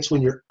 Okay, it's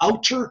when your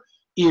outer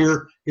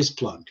ear is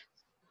plugged.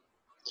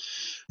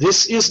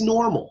 This is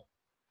normal.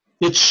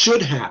 It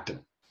should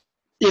happen.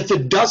 If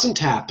it doesn't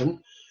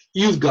happen,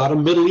 you've got a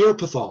middle ear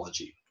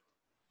pathology.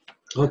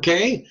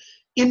 Okay?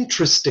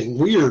 Interesting.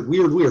 Weird.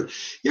 You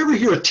ever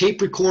hear a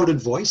tape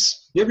recorded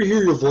voice? You ever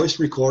hear your voice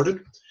recorded?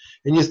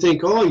 And you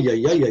think, oh,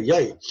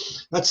 yeah,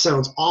 that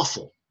sounds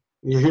awful.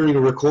 And you're hearing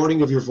a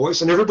recording of your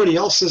voice, and everybody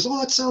else says, oh,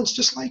 that sounds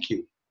just like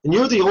you. And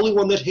you're the only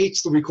one that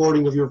hates the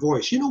recording of your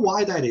voice. You know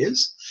why that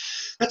is?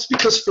 That's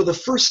because for the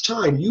first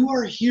time, you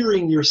are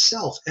hearing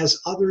yourself as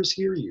others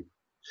hear you.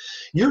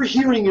 You're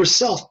hearing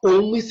yourself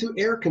only through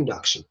air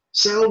conduction,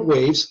 sound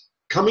waves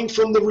coming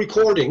from the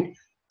recording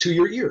to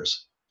your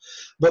ears.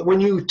 But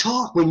when you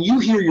talk, when you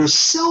hear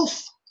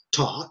yourself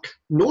talk,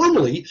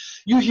 normally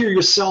you hear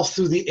yourself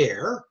through the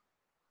air,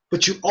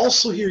 but you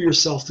also hear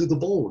yourself through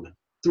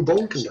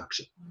bone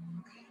conduction.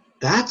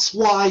 That's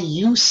why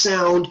you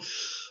sound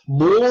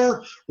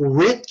more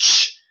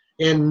rich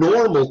and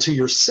normal to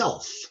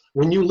yourself.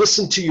 When you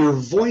listen to your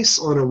voice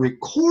on a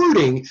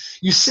recording,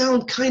 you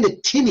sound kind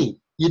of tinny.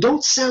 You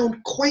don't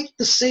sound quite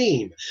the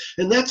same.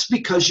 And that's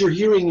because you're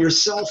hearing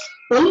yourself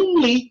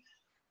only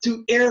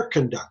through air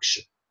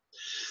conduction.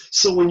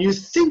 So when you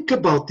think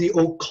about the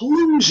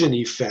occlusion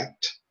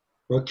effect,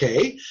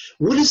 okay,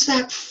 what is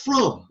that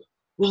from?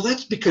 Well,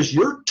 that's because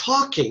you're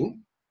talking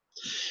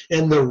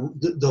and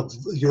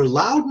your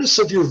loudness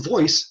of your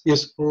voice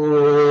is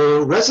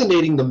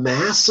resonating the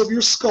mass of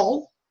your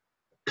skull,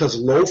 because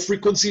low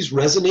frequencies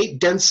resonate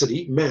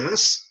density,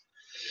 mass,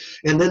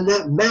 and then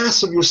that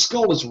mass of your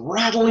skull is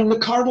rattling the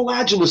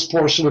cartilaginous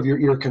portion of your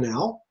ear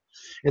canal,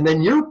 and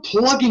then you're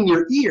plugging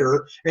your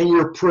ear and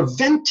you're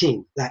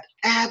preventing that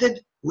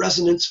added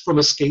resonance from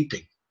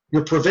escaping.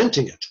 You're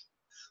preventing it.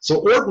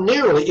 So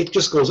ordinarily it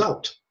just goes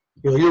out.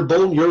 You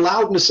know, your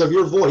loudness of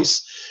your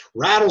voice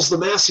rattles the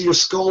mass of your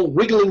skull,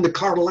 wiggling the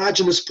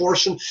cartilaginous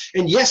portion,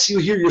 and yes, you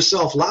hear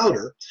yourself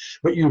louder,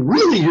 but you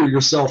really hear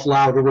yourself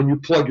louder when you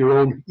plug your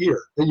own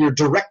ear. Then you're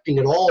directing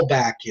it all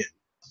back in.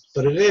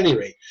 But at any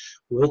rate,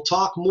 we'll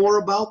talk more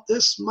about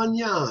this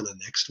mañana,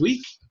 next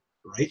week.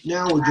 Right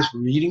now, we're just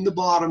reading the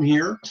bottom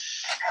here.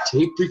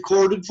 Tape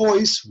recorded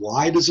voice.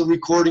 Why does a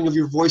recording of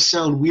your voice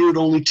sound weird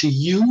only to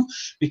you?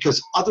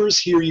 Because others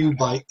hear you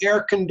by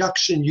air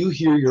conduction. You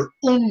hear your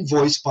own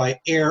voice by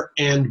air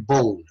and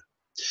bone.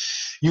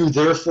 You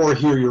therefore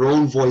hear your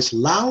own voice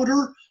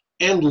louder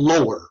and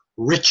lower,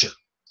 richer.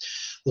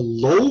 The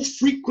low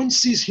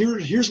frequencies,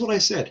 here's what I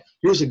said.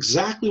 Here's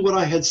exactly what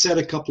I had said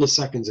a couple of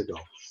seconds ago.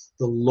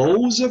 The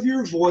lows of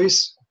your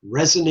voice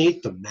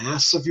resonate the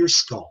mass of your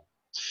skull.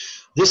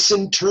 This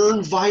in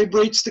turn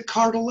vibrates the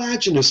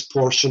cartilaginous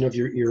portion of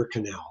your ear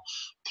canal.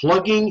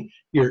 Plugging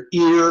your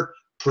ear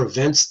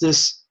prevents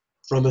this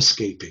from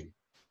escaping.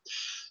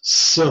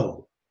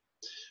 So,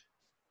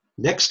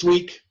 next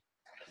week,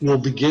 we'll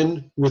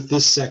begin with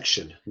this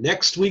section.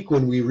 Next week,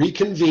 when we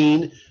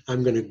reconvene,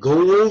 I'm going to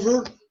go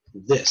over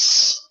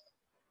this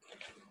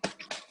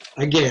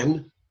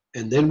again,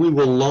 and then we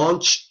will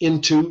launch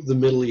into the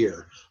middle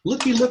ear.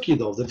 Looky, looky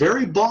though, the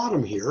very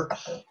bottom here,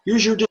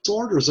 here's your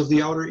disorders of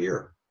the outer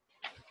ear.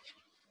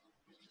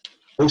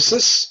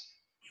 Osis,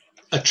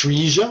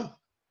 atresia,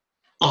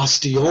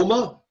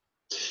 osteoma,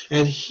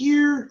 and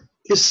here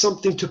is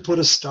something to put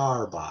a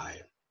star by.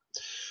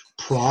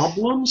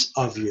 Problems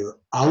of your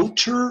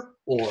outer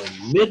or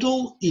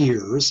middle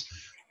ears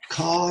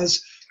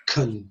cause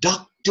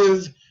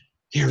conductive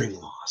hearing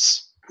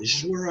loss.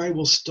 This is where I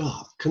will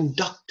stop.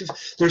 Conductive,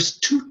 there's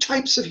two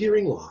types of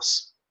hearing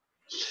loss.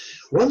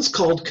 One's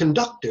called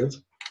conductive,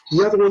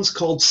 the other one's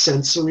called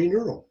sensory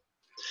neural.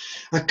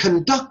 A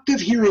conductive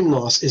hearing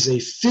loss is a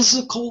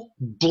physical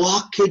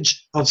blockage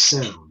of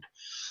sound.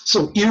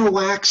 So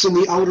earwax in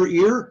the outer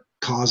ear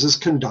causes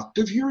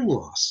conductive hearing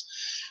loss.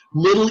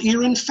 Middle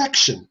ear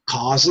infection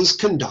causes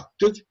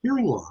conductive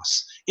hearing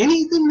loss.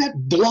 Anything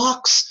that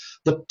blocks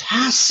the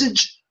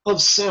passage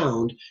of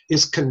sound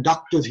is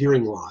conductive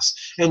hearing loss.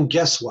 And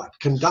guess what?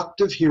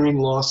 Conductive hearing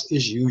loss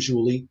is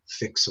usually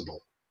fixable.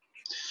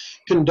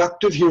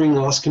 Conductive hearing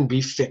loss can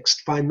be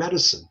fixed by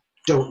medicine.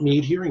 Don't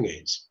need hearing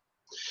aids.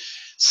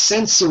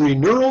 Sensory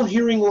neural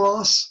hearing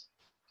loss,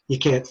 you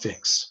can't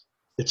fix.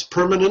 It's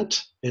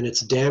permanent and it's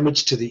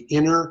damage to the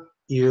inner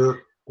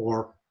ear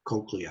or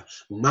cochlea.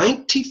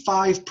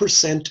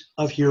 95%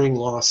 of hearing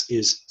loss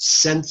is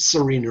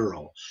sensory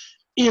neural,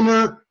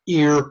 inner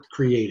ear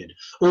created.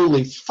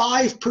 Only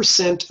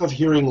 5% of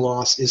hearing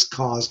loss is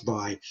caused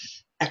by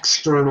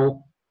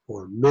external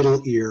or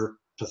middle ear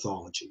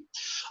pathology.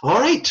 All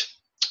right.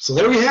 So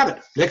there we have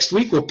it. Next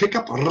week, we'll pick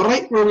up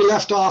right where we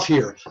left off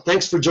here.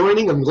 Thanks for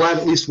joining. I'm glad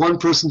at least one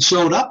person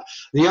showed up.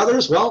 The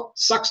others, well,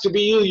 sucks to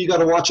be you. You got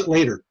to watch it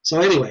later.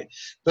 So anyway,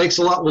 thanks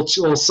a lot. We'll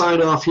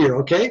sign off here,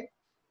 okay?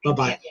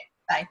 Bye-bye.